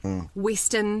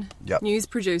Western news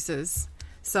producers.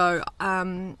 So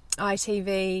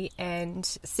ITV and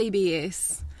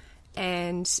CBS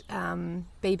and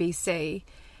BBC.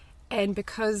 And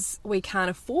because we can't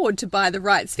afford to buy the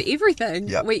rights for everything,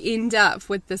 we end up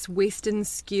with this Western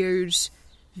skewed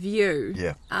view.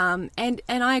 Yeah. And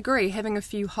I agree, having a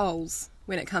few holes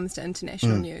when it comes to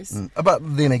international news. But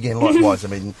then again, likewise, I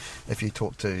mean, if you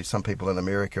talk to some people in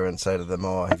America and say to them,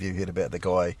 oh, have you heard about the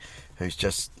guy who's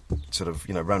just sort of,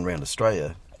 run around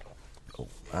Australia?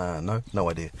 No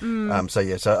idea.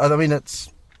 So I mean,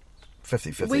 it's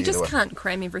 50-50. We just can't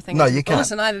cram everything no, into you the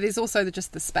bulletin either. There's also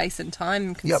just the space and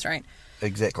time constraint.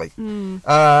 Exactly.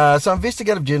 So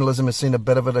investigative journalism has seen a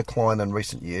bit of a decline in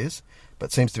recent years,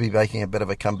 but seems to be making a bit of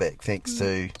a comeback thanks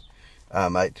to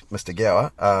Mr.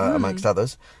 Gower, amongst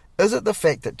others. Is it the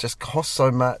fact that it just costs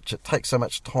so much, it takes so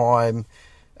much time?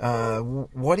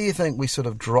 Why do you think we sort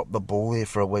of dropped the ball there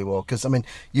for a wee while? Because, I mean,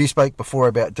 you spoke before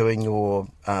about doing your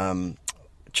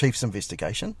chief's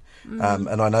investigation,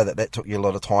 and I know that took you a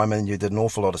lot of time and you did an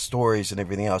awful lot of stories and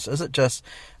everything else. Is it just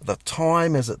the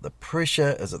time? Is it the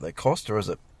pressure? Is it the cost? Or is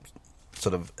it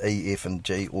sort of E, F and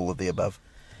G, all of the above?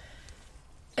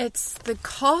 It's the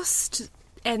cost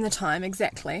and the time,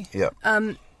 exactly. Yeah.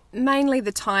 Mainly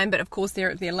the time, but of course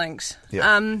they're linked.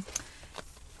 Yeah.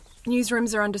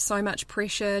 Newsrooms are under so much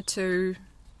pressure to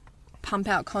pump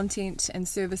out content and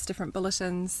service different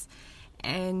bulletins,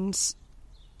 and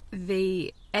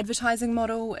the advertising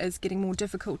model is getting more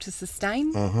difficult to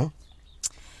sustain.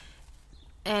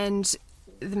 And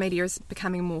the media is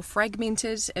becoming more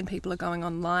fragmented and people are going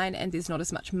online and there's not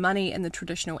as much money in the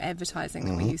traditional advertising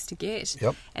that we used to get.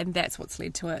 And that's what's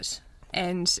led to it.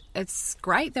 And it's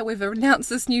great that we've announced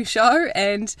this new show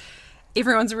and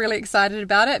everyone's really excited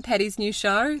about it. Paddy's new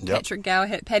show.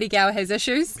 Paddy Gower Has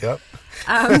Issues.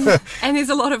 And there's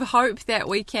a lot of hope that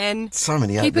we can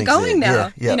keep it going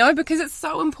now, because it's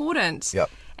so important.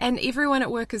 And everyone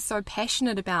at work is so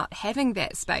passionate about having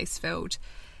that space filled.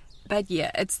 But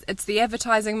it's the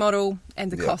advertising model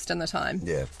and the cost and the time.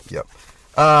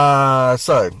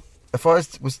 So, if I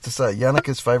was to say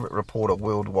Jannika's favourite reporter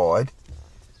worldwide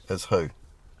is who?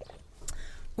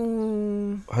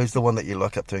 Who's the one that you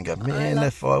look up to and go, man,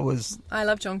 I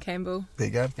love John Campbell. There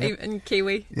you go. Even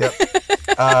Kiwi.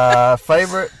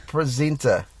 Favourite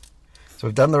presenter. So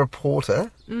we've done the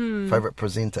reporter. Favourite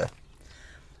presenter.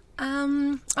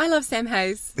 I love Sam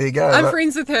Hayes. There you go. I'm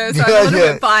friends with her, so I'm a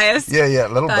little bit biased. Yeah, a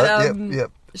little but, bit.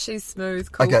 Yep. She's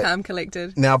smooth, cool, Okay. calm,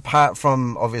 collected. Now, apart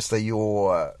from obviously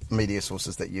your media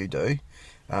sources that you do,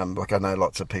 like I know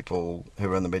lots of people who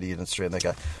are in the media industry, and they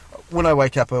go, when I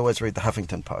wake up, I always read the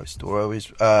Huffington Post, or I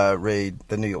always read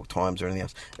the New York Times or anything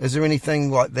else. Is there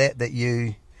anything like that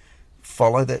you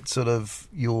follow that sort of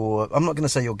your, I'm not going to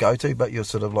say your go-to, but your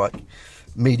sort of like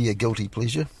media guilty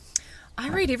pleasure? I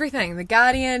read everything. The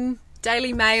Guardian,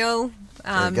 Daily Mail,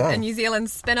 a New Zealand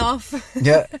spin-off.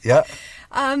 Yeah.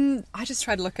 I just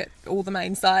try to look at all the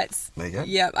main sites. There you go.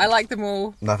 Yeah, I like them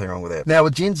all. Nothing wrong with that. Now,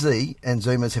 with Gen Z and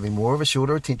Zoomers having more of a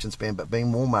shorter attention span, but being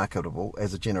more marketable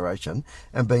as a generation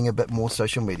and being a bit more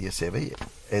social media savvy,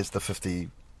 as the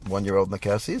 51-year-old in the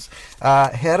car says,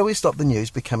 how do we stop the news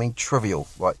becoming trivial?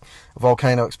 Like, a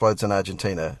volcano explodes in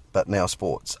Argentina, but now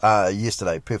sports.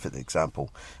 Yesterday, perfect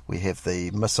example. We have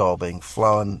the missile being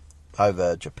flown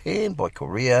over Japan by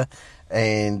Korea,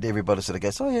 and everybody sort of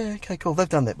goes, oh yeah, okay, cool, they've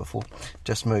done that before,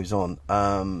 just moves on.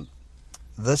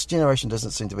 This generation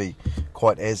doesn't seem to be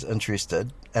quite as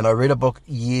interested, and I read a book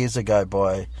years ago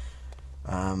by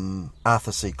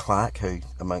Arthur C. Clarke, who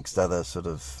amongst other sort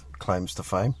of claims to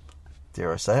fame,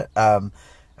 dare I say it,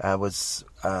 was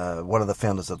one of the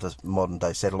founders of the modern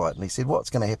day satellite, and he said what's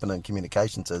going to happen in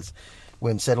communications is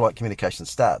when satellite communication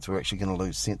starts, we're actually going to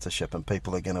lose censorship and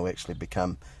people are going to actually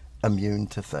become immune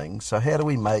to things. So how do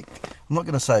we I'm not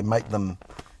going to say make them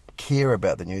care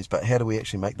about the news, but how do we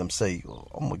actually make them see,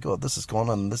 oh my God, this has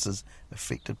gone on and this has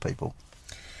affected people?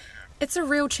 It's a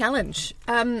real challenge.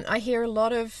 I hear a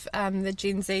lot of the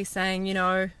Gen Z saying,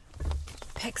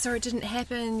 Pixar, it didn't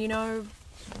happen,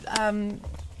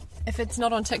 if it's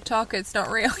not on TikTok, it's not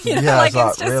real. It's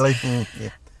just, really? Yeah.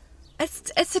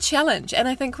 It's a challenge, and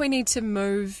I think we need to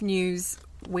move news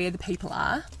where the people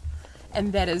are,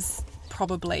 and that is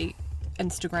probably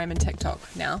Instagram and TikTok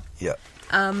now. Yeah.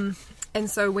 And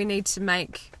so we need to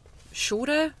make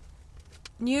shorter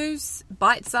news,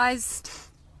 bite-sized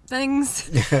things,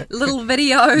 little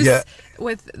videos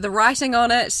with the writing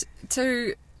on it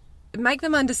to make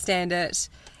them understand it,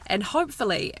 and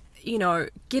hopefully,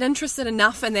 get interested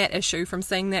enough in that issue from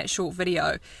seeing that short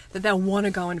video that they'll want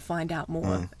to go and find out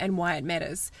more and why it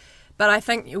matters. But I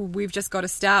think we've just got to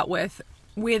start with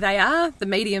where they are, the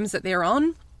mediums that they're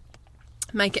on,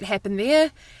 make it happen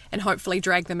there, and hopefully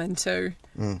drag them into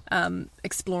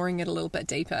exploring it a little bit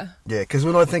deeper. Yeah, because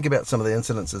when I think about some of the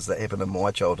incidences that happened in my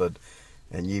childhood,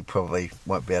 and you probably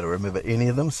won't be able to remember any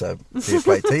of them, so fair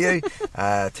play to you.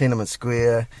 Tiananmen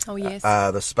Square, oh yes,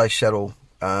 the space shuttle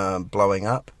blowing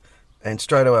up, and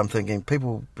straight away I'm thinking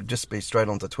people would just be straight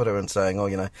onto Twitter and saying,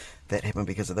 oh, that happened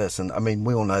because of this. And I mean,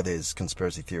 we all know there's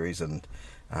conspiracy theories and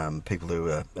people who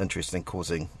are interested in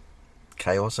causing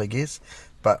chaos, I guess.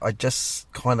 But I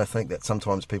just kind of think that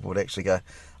sometimes people would actually go,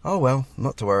 oh, well,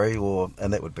 not to worry,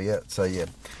 and that would be it. So, yeah.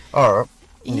 All right.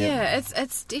 Yeah,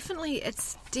 it's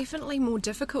definitely more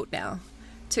difficult now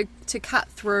to cut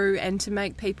through and to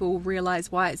make people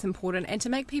realise why it's important and to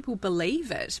make people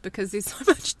believe it, because there's so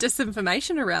much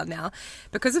disinformation around now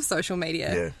because of social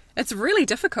media. Yeah. It's really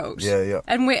difficult. Yeah.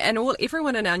 And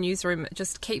everyone in our newsroom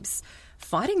just keeps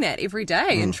fighting that every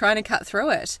day and trying to cut through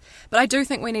it. But I do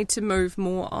think we need to move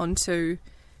more onto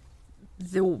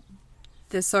the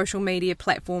social media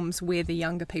platforms where the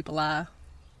younger people are.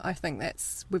 I think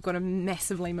we've got to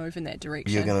massively move in that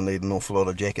direction. You're going to need an awful lot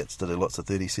of jackets to do lots of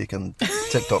 30-second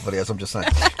TikTok videos, I'm just saying.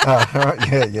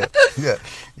 Right, yeah.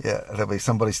 There'll be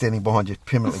somebody standing behind you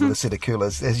permanently with a set of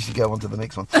coolers as you go on to the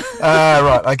next one.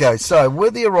 Right, okay. So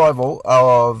with the arrival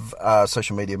of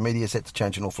social media's had to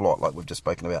change an awful lot, like we've just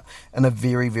spoken about, in a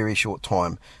very, very short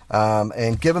time.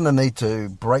 And given the need to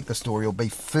break the story or be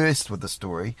first with the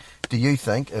story, do you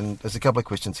think, and there's a couple of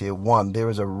questions here. One, there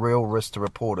is a real risk to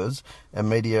reporters and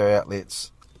media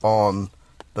outlets on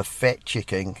the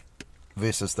fact-checking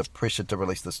versus the pressure to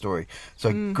release the story. So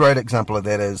a great example of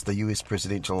that is the US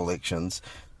presidential elections.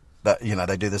 That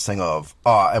they do this thing of,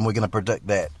 and we're going to predict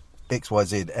that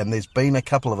XYZ. And there's been a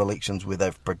couple of elections where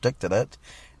they've predicted it,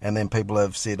 and then people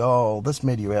have said, oh, this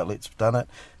media outlet's done it,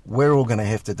 we're all going to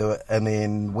have to do it. And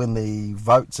then when the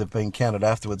votes have been counted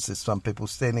afterwards, there's some people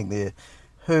standing there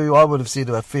who I would have said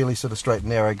are fairly sort of straight and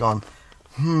narrow, gone,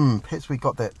 perhaps we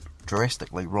got that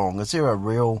drastically wrong. Is there a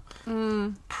real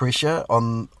pressure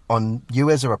on you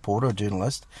as a reporter, a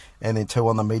journalist, and then two,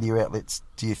 on the media outlets,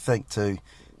 do you think, to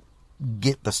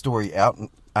get the story out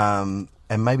and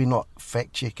maybe not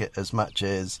fact check it as much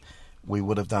as we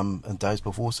would have done in days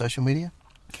before social media?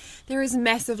 There is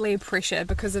massively pressure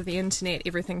because of the internet.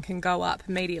 Everything can go up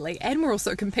immediately, and we're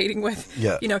also competing with,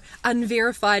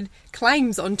 unverified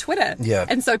claims on Twitter. Yeah.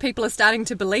 And so people are starting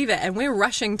to believe it, and we're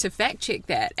rushing to fact check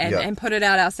that and put it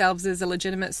out ourselves as a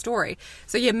legitimate story.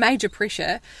 So major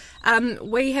pressure.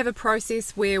 We have a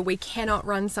process where we cannot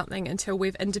run something until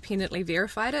we've independently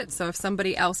verified it. So if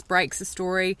somebody else breaks a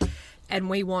story and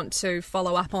we want to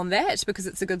follow up on that because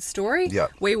it's a good story,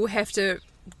 we will have to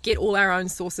get all our own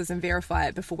sources and verify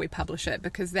it before we publish it,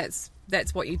 because that's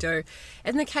what you do.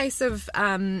 In the case of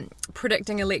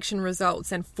predicting election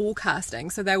results and forecasting,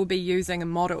 so they will be using a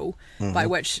model by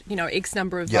which, X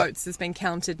number of votes has been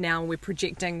counted now, and we're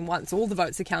projecting once all the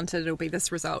votes are counted, it'll be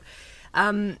this result.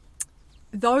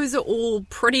 Those are all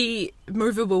pretty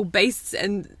movable beasts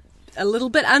and a little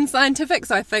bit unscientific,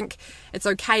 so I think it's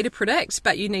okay to predict,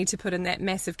 but you need to put in that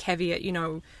massive caveat,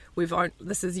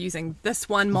 this is using this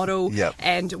one model,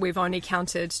 and we've only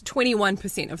counted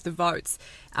 21% of the votes.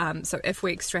 So if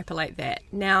we extrapolate that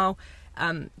now,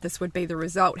 this would be the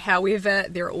result. However,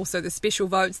 there are also the special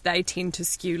votes. They tend to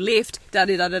skew left,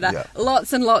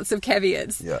 lots and lots of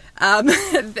caveats,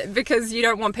 because you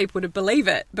don't want people to believe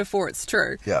it before it's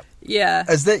true. Yeah.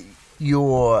 Is that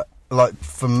your,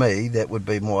 for me, that would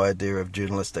be my idea of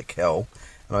journalistic hell,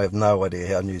 and I have no idea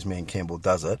how Newsman Campbell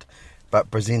does it, but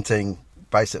presenting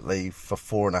basically for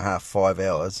 4.5, 5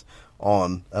 hours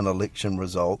on an election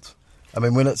result. I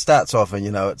mean, when it starts off and,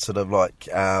 it's sort of like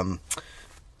tie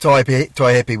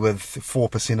happy with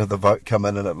 4% of the vote come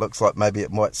in and it looks like maybe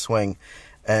it might swing.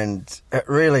 And it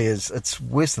really is, it's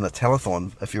worse than a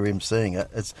telethon if you're emceeing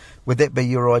it. Would that be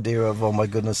your idea of, oh my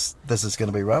goodness, this is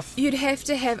going to be rough? You'd have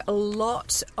to have a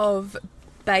lot of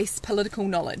base political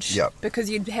knowledge, because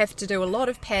you'd have to do a lot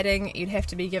of padding. You'd have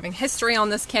to be giving history on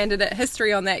this candidate,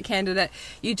 history on that candidate.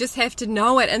 You just have to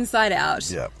know it inside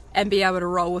out and be able to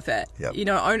roll with it.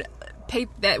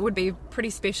 That would be pretty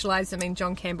specialised. I mean,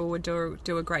 John Campbell would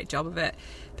do a great job of it.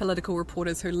 Political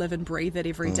reporters who live and breathe it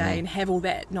every day and have all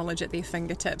that knowledge at their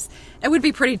fingertips. It would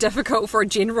be pretty difficult for a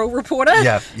general reporter.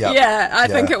 I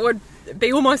think it would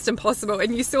be almost impossible.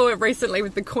 And you saw it recently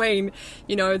with the Queen,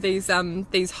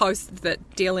 these hosts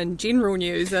that deal in general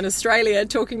news in Australia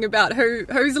talking about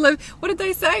who's lived. What did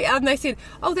they say? They said,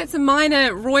 oh, that's a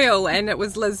minor royal, and it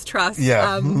was Liz Truss.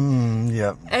 And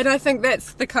I think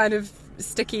that's the kind of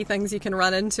sticky things you can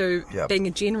run into being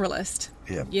a generalist,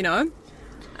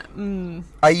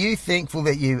 Are you thankful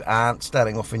that you aren't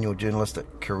starting off in your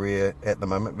journalistic career at the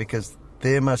moment? Because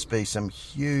there must be some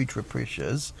huge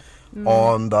pressures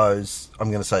on those, I'm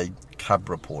going to say, cub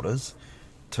reporters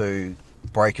to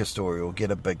break a story or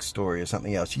get a big story or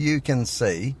something else. You can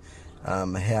see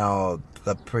how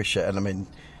the pressure, and I mean,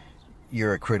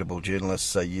 you're a credible journalist,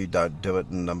 so you don't do it,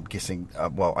 and I'm guessing,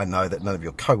 I know that none of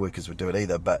your co-workers would do it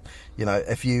either, but,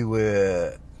 if you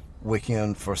were working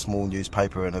on for a small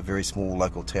newspaper in a very small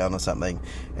local town or something,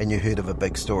 and you heard of a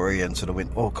big story and sort of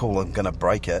went, oh cool, I'm going to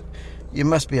break it, you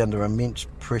must be under immense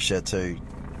pressure to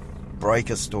break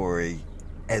a story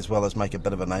as well as make a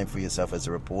bit of a name for yourself as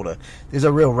a reporter. There's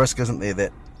a real risk, isn't there,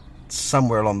 that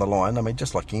somewhere along the line, I mean,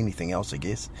 just like anything else, I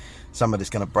guess, somebody's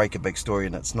going to break a big story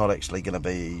and it's not actually going to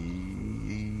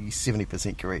be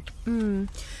 70% correct.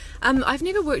 I've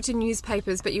never worked in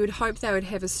newspapers, but you would hope they would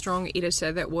have a strong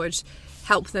editor that would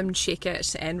help them check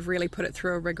it and really put it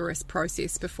through a rigorous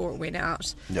process before it went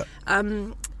out.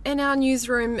 In our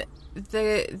newsroom,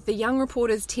 the young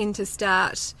reporters tend to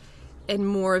start in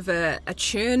more of a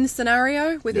churn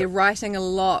scenario where they're writing a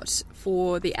lot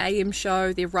for the AM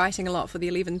show, they're writing a lot for the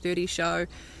 11:30 show,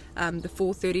 the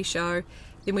 4:30 show.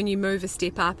 Then when you move a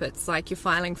step up, it's like you're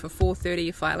filing for 4:30,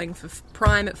 you're filing for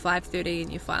Prime at 5:30,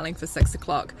 and you're filing for 6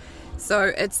 o'clock.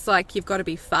 So it's like you've got to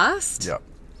be fast,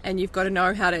 and you've got to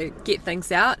know how to get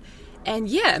things out,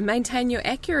 and maintain your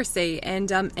accuracy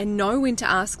and know when to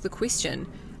ask the question.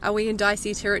 Are we in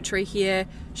dicey territory here?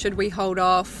 Should we hold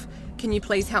off? Can you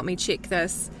please help me check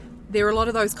this? There are a lot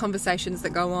of those conversations that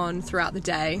go on throughout the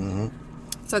day,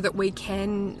 so that we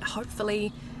can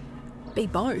hopefully be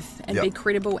both and be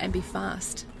credible and be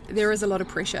fast. There is a lot of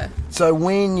pressure. So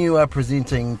when you are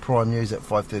presenting Prime News at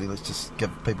 5:30, let's just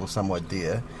give people some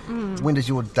idea, when does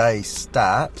your day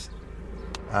start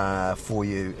for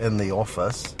you in the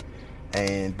office?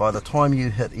 And by the time you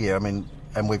hit air, I mean,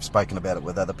 and we've spoken about it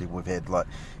with other people we've had, like,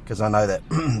 because I know that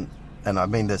and I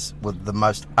mean this with the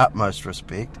utmost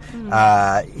respect,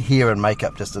 hair and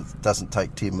makeup just doesn't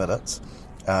take 10 minutes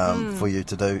for you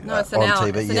to do no, it's on an hour.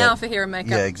 TV. It's an hour for hair and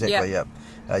makeup. Yeah, exactly.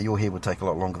 Your hair would take a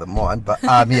lot longer than mine, but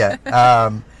but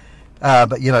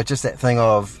just that thing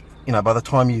of, by the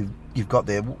time you've got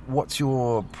there, what's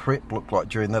your prep look like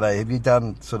during the day? Have you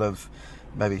done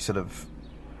maybe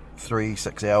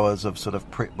 3-6 hours of sort of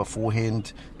prep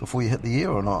beforehand before you hit the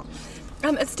air or not?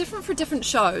 It's different for different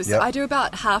shows. Yep. I do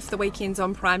about half the weekends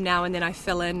on Prime now, and then I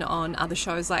fill in on other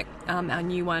shows like our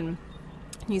new one,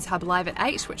 News Hub Live at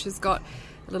 8, which has got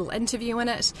a little interview in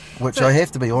it. Which So- I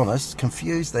have to be honest,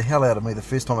 confused the hell out of me the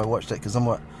first time I watched it, because I'm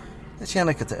like, that's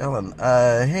Yannicka to Ellen.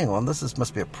 Hang on,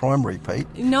 must be a prime repeat.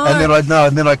 No.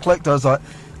 And then I clicked. I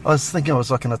was thinking I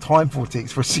was like in a time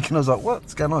vortex for a second. I was like,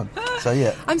 what's going on? So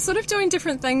yeah, I'm sort of doing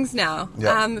different things now,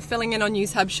 Yeah. filling in on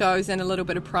News Hub shows and a little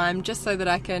bit of Prime, just so that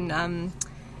I can.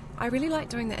 I really like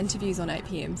doing the interviews on 8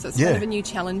 p.m, so it's Yeah. kind of a new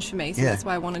challenge for me. So Yeah. that's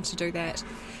why I wanted to do that.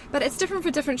 But it's different for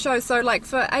different shows. So like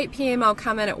for 8 p.m, I'll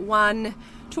come in at 1,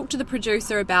 talk to the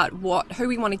producer about who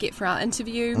we want to get for our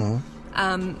interview,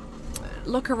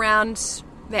 look around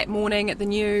that morning at the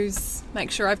news,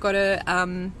 make sure I've got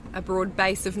a broad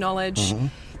base of knowledge.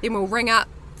 Then we'll ring up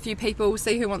a few people,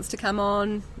 see who wants to come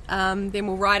on. Then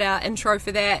we'll write our intro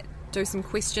for that, do some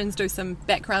questions, do some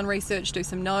background research, do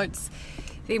some notes.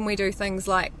 Then we do things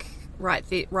like write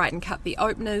and cut the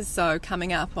openers, so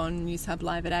coming up on News Hub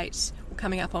Live at 8, or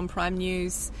coming up on Prime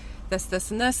News,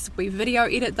 this and this. We video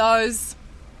edit those,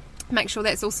 make sure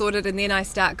that's all sorted, and then I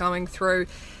start going through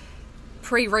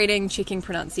pre-reading, checking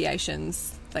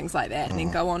pronunciations, things like that, and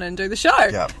then go on and do the show.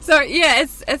 Yeah. So yeah,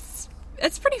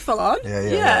 it's pretty full on.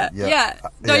 Yeah. No,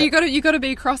 Yeah. you got to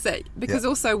be across it, because Yeah.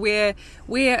 also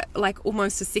we're like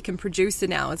almost a second producer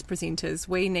now as presenters.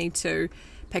 We need to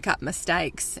pick up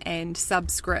mistakes and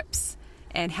subscripts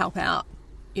and help out.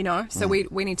 So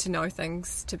we need to know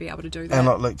things to be able to do that. And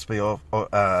like, look, to be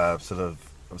sort of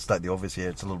state the obvious here,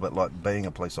 it's a little bit like being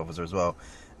a police officer as well.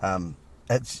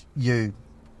 It's you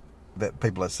that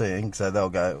people are seeing, so they'll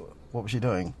go, what was she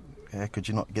doing? Could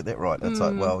you not get that right? It's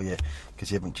like, well, yeah,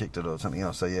 because you haven't checked it or something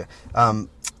else. So yeah,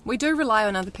 We do rely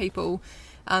on other people,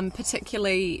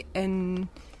 particularly in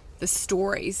the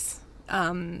stories.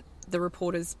 The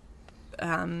reporters,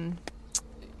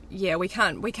 we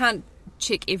can't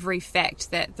check every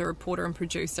fact that the reporter and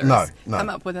producer has come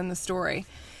up with in the story.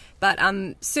 But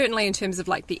certainly in terms of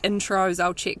like the intros,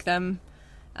 I'll check them.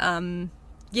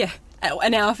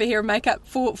 An hour for hair and makeup,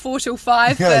 4 till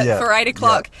 5 for 8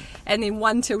 o'clock, and then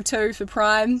 1 till 2 for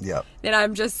Prime. Yep. Then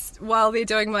I'm just, while they're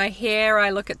doing my hair,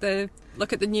 I look at the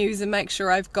news and make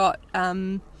sure I've got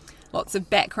lots of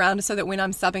background, so that when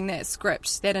I'm subbing that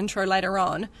script, that intro later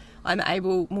on, I'm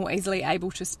more easily able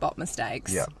to spot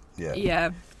mistakes. Yeah.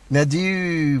 Now, do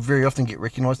you very often get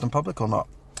recognised in public or not?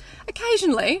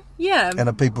 Occasionally, yeah. And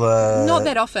are people not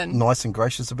that often. nice and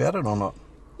gracious about it or not?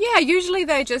 Yeah, usually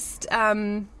they just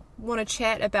want to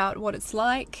chat about what it's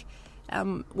like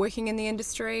working in the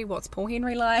industry. What's Paul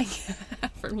Henry like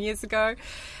from years ago?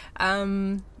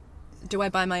 Do I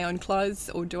buy my own clothes,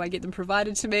 or do I get them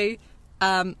provided to me?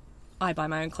 I buy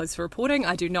my own clothes for reporting.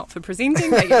 I do not for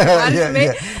presenting. They get provided to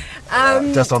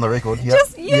me. Just on the record. Yep.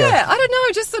 I don't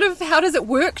know. Just sort of, how does it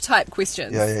work type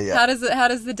questions. Yeah. How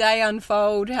does the day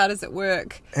unfold? How does it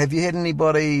work? Have you had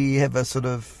anybody have a sort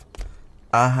of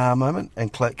aha moment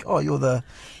and click, oh, you're the...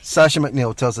 Sasha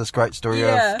McNeil tells this great story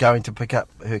of going to pick up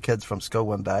her kids from school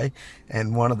one day,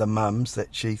 and one of the mums that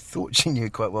she thought she knew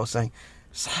quite well saying,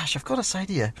 Sash, I've got to say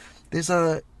to you, there's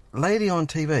a lady on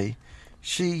TV,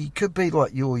 she could be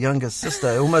like your younger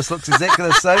sister, almost looks exactly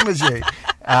the same as you.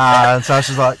 And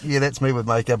Sasha's like, yeah, that's me with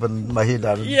makeup and my hair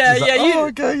done. And Yeah, she's like, yeah, oh,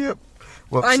 okay, yep.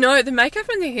 Whoops. I know, the makeup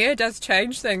and the hair does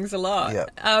change things a lot.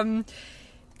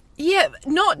 Yeah.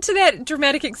 Not to that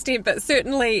dramatic extent, but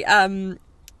certainly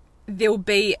there'll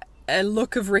be a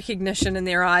look of recognition in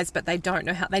their eyes, but they don't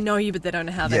know how. They know you, but they don't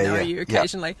know how they know you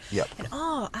occasionally. Yep.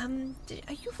 And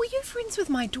were you friends with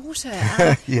my daughter?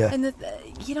 Yeah. And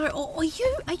or are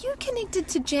you connected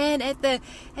to Jan at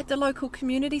the local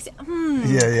community?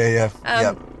 Yeah.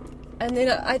 And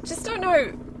then I just don't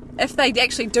know if they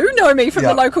actually do know me from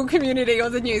the local community or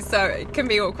the news, so it can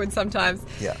be awkward sometimes.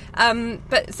 Yeah.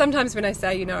 But sometimes when I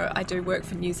say, I do work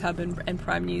for News Hub and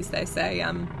Prime News, they say,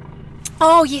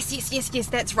 oh, yes,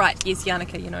 that's right. Yes,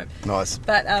 Yannicka, Nice.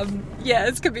 But,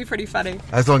 it can be pretty funny.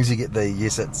 As long as you get the,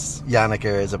 yes, it's Yannicka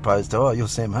as opposed to, oh, you're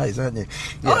Sam Hayes, aren't you?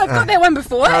 Yeah, I've got that one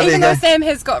before. there Even you though go. Sam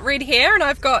has got red hair and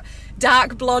I've got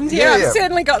dark blonde hair, Yeah. I've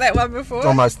certainly got that one before. It's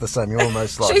almost the same. You're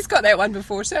almost like She's got that one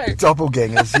before too.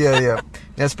 doppelgangers. Yeah.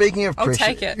 Now, speaking of I'll pressure...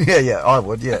 take it. Yeah, I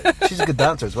would, yeah. She's a good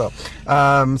dancer as well.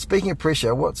 Speaking of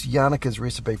pressure, what's Yannicka's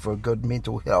recipe for good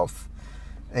mental health?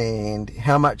 And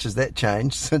how much has that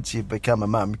changed since you've become a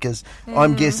mum? Because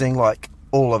I'm guessing, like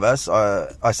all of us,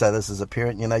 I say this as a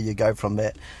parent, you go from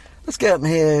that, let's go out and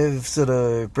have sort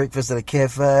of breakfast at a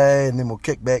cafe, and then we'll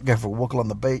kick back, go for a walk along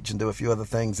the beach and do a few other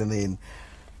things, and then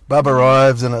Bub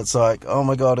arrives and it's like, oh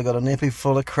my God, I got a nappy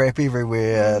full of crap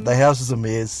everywhere. The house is a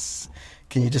mess.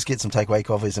 Can you just get some takeaway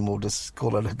coffees and we'll just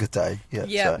call it a good day?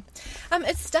 Yeah.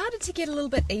 It's started to get a little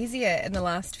bit easier in the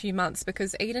last few months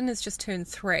because Eden has just turned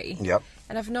 3. Yep.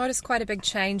 And I've noticed quite a big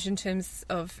change in terms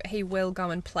of he will go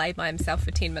and play by himself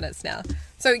for 10 minutes now.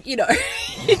 So, you know,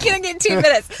 you're going to get 10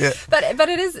 minutes. Yeah. But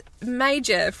it is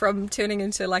major from turning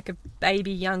into like a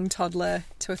baby young toddler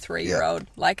to a 3-year-old.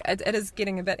 Like, it is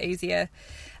getting a bit easier.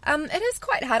 It is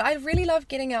quite hard. I really love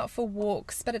getting out for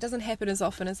walks, but it doesn't happen as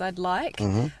often as I'd like.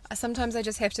 Sometimes I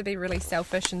just have to be really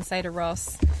selfish and say to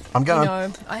Ross, I'm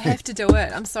going. I have to do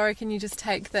it. I'm sorry, can you just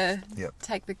take the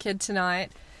kid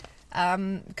tonight?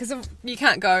 Because you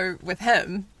can't go with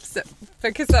him.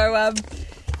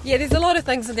 There's a lot of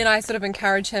things, and then I sort of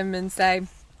encourage him and say,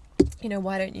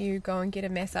 why don't you go and get a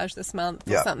massage this month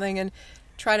or something, and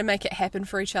try to make it happen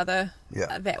for each other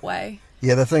that way.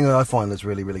 Yeah, the thing that I find is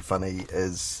really, really funny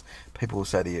is people will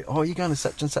say to you, oh, you're going to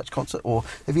such and such concert, or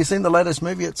have you seen the latest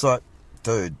movie? It's like,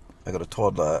 dude, I got a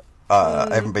toddler.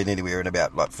 I haven't been anywhere in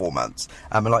about like 4 months.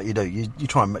 Like you do, you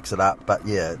try and mix it up, but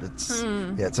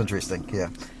it's interesting. Yeah,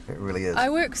 it really is. I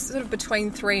work sort of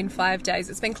between 3 and 5 days.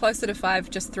 It's been closer to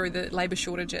 5 just through the labour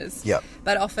shortages. Yeah.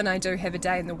 But often I do have a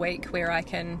day in the week where I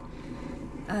can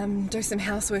do some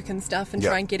housework and stuff and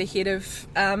try and get ahead of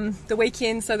the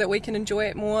weekend so that we can enjoy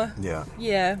it more. Yeah.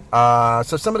 Yeah.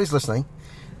 So if somebody's listening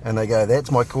and they go,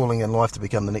 that's my calling in life to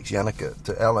become the next Yannicka,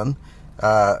 to Alan,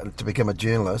 to become a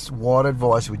journalist, what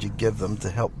advice would you give them to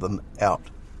help them out?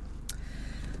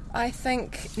 I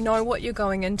think know what you're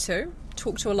going into.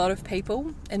 Talk to a lot of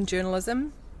people in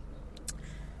journalism.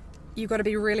 You've got to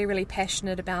be really, really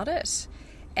passionate about it.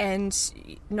 And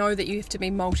know that you have to be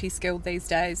multi-skilled these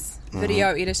days.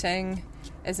 Video editing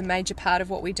is a major part of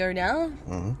what we do now.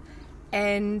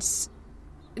 And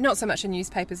not so much in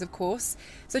newspapers, of course.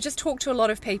 So just talk to a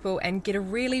lot of people and get a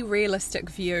really realistic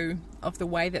view of the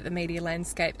way that the media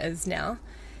landscape is now.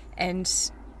 And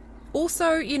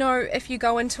also, if you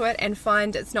go into it and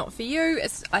find it's not for you,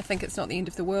 I think it's not the end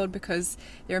of the world, because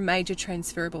there are major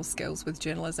transferable skills with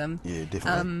journalism. Yeah,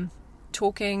 definitely.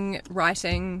 Talking,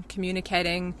 writing,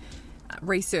 communicating,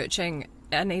 researching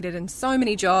are needed in so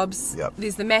many jobs. Yep.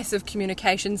 There's the massive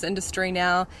communications industry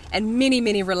now and many,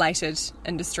 many related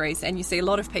industries. And you see a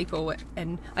lot of people,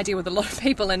 and I deal with a lot of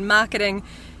people in marketing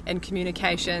and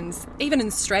communications, even in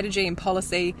strategy and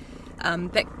policy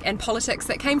and politics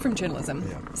that came from journalism.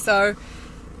 Yeah. So,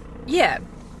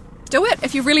 do it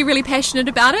if you're really, really passionate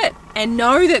about it, and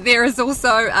know that there is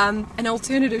also an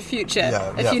alternative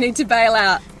future if you need to bail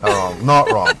out. Oh, not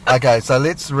wrong. Okay, so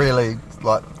let's really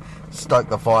stoke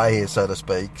the fire here, so to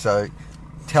speak. So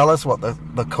tell us what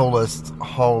the coolest,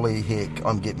 holy heck,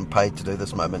 I'm getting paid to do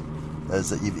this moment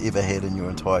is that you've ever had in your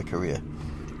entire career.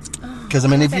 Because,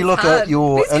 if you look at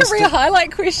your... These career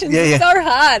highlight questions are so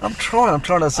hard. I'm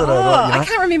trying to sort of... I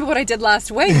can't remember what I did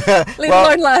last week, let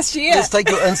alone last year. Let's take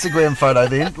your Instagram photo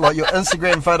then. Your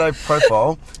Instagram photo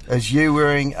profile is you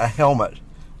wearing a helmet,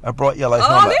 a bright yellow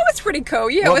helmet. Oh, that was pretty cool.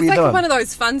 Yeah, What it was like doing? one of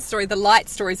those fun stories, the light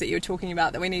stories that you were talking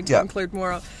about that we need to include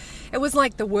more of. It was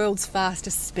like the world's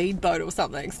fastest speedboat or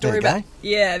something.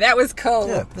 Yeah, that was cool.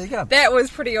 Yeah, there you go. That was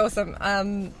pretty awesome.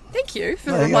 Thank you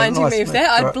for reminding me of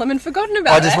that. I'd blimmin' forgotten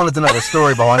about I just wanted to know the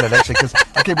story behind it, actually, because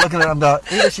I keep looking at it and I'm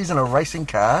like, either she's in a racing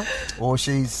car or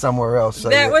she's somewhere else. So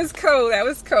that was cool.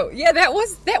 Yeah, that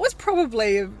was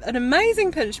probably an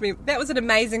amazing pinch me. That was an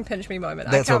amazing pinch me moment.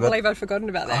 I can't believe I'd forgotten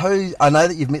about that. I know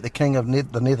that you've met the King of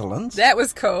the Netherlands. That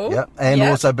was cool. Yep, and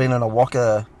also been in a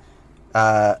waka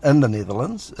in the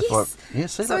Netherlands.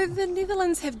 Yes. So the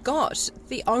Netherlands have got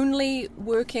the only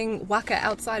working waka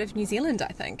outside of New Zealand,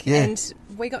 I think. Yeah. And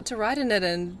we got to ride in it,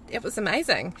 and it was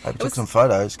amazing. I took some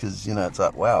photos because, it's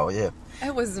like, wow, yeah.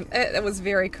 It was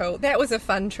very cool. That was a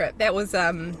fun trip. That was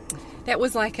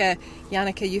like a,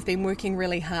 Yannicka, you've been working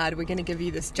really hard. We're going to give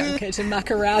you this junket to muck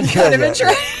around kind of a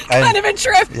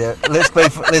trip. Yeah, let's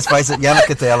face it,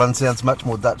 Yannicka to Alan sounds much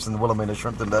more Dutch than Wilhelmina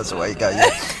Shrimpton does. The way you go,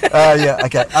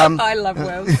 okay. I love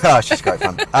Will. Oh, she's great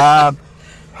fun.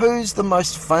 Who's the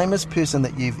most famous person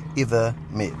that you've ever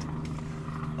met?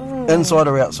 Inside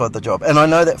or outside the job? And I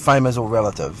know that fame is all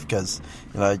relative because,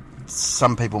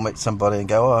 some people meet somebody and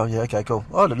go, oh, yeah, okay, cool.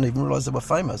 I didn't even realise they were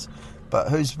famous. But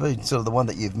who's been sort of the one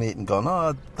that you've met and gone,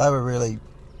 oh, they were really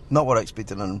not what I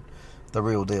expected and the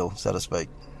real deal, so to speak?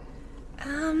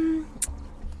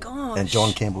 Gosh. And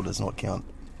John Campbell does not count.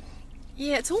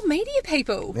 Yeah, it's all media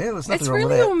people. Yeah, there's nothing it's wrong really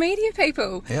with that. all media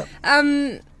people. Yep.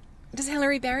 Does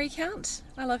Hilary Barry count?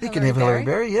 I love You Hilary can have Barry. Hilary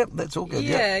Barry, yep, that's all good.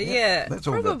 Yeah. That's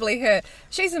all probably her.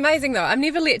 She's amazing though. I'm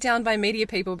never let down by media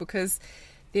people because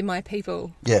they're my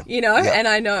people. Yeah. And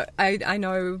I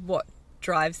know what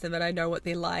drives them and I know what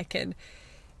they're like, and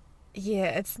yeah,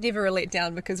 it's never a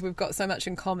letdown because we've got so much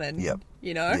in common. Yep.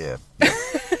 You know?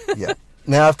 Yeah.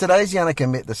 Now, if today's Yannicka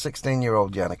met the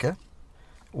 16-year-old Yannicka,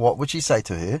 what would she say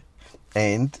to her?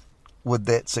 And would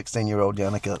that 16-year-old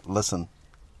Yannicka listen?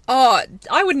 Oh,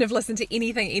 I wouldn't have listened to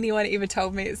anything anyone ever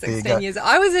told me at 16 years old.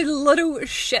 I was a little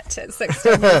shit at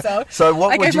 16 years old. So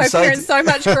what I would gave you my say parents so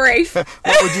much grief.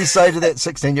 What would you say to that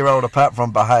 16-year-old apart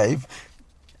from behave?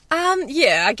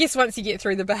 Yeah, I guess once you get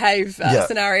through the behave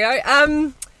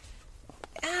scenario,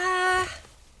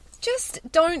 just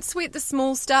don't sweat the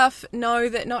small stuff. Know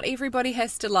that not everybody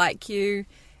has to like you,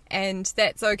 and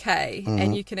that's okay,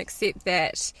 and you can accept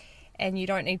that, and you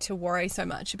don't need to worry so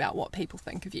much about what people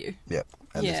think of you. Yep.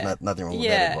 And there's nothing wrong with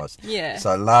that advice. Yeah.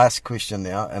 So last question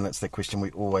now, and it's the question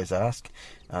we always ask.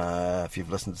 If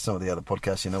you've listened to some of the other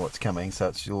podcasts, you know what's coming. So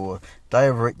it's your day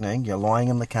of reckoning. You're lying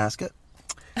in the casket.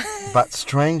 But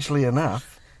strangely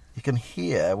enough, you can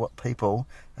hear what people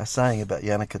are saying about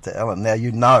Yannicka to Ellen. Now,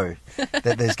 you know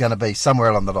that there's going to be somewhere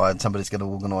along the line, somebody's going to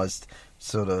organise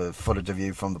sort of footage of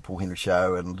you from the Paul Henry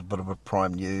Show and a bit of a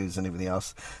Prime News and everything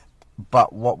else.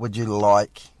 But what would you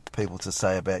like people to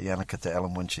say about Yannicka to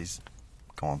Ellen when she's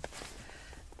gone?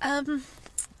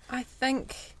 I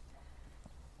think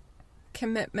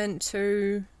commitment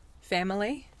to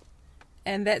family,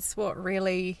 and that's what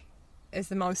really is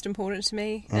the most important to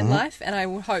me in life. And I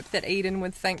would hope that Eden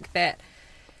would think that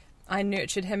I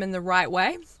nurtured him in the right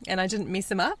way and I didn't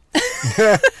mess him up.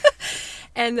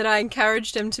 And that I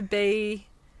encouraged him to be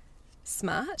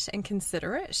smart and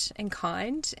considerate and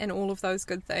kind and all of those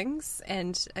good things,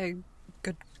 and a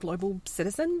good global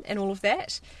citizen and all of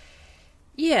that.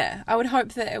 Yeah, I would hope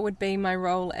that it would be my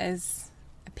role as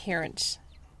a parent,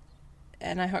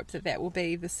 and I hope that that will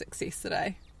be the success that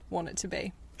I want it to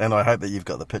be. And I hope that you've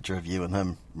got the picture of you and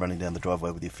him running down the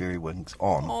driveway with your fairy wings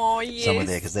on. Oh, yes. Somewhere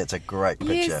there, because that's a great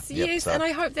picture. Yes, and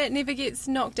I hope that never gets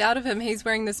knocked out of him. He's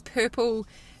wearing this purple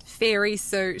fairy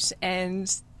suit,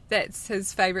 and that's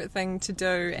his favourite thing to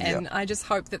do. And I just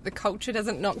hope that the culture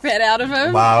doesn't knock that out of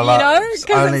him,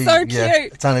 because it's so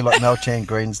cute. It's only like Mel Chan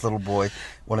Green's little boy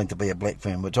wanting to be a black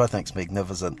fan, which I think's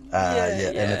magnificent.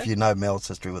 And if you know Mel's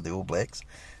history with the All Blacks,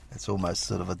 it's almost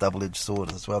sort of a double-edged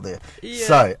sword as well there. Yeah.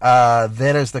 So,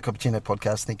 that is the Cappuccino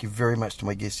Podcast. Thank you very much to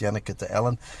my guest, Yannicka to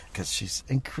Ellen, because she's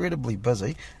incredibly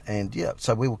busy. And,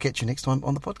 so we will catch you next time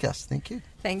on the podcast. Thank you.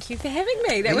 Thank you for having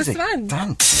me. That was fun.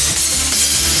 Done.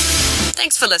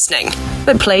 Thanks for listening.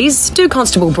 But please do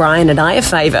Constable Brian and I a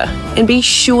favour and be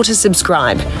sure to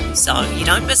subscribe so you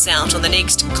don't miss out on the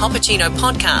next Cappuccino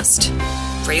Podcast.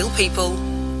 Real people,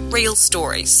 real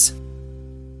stories.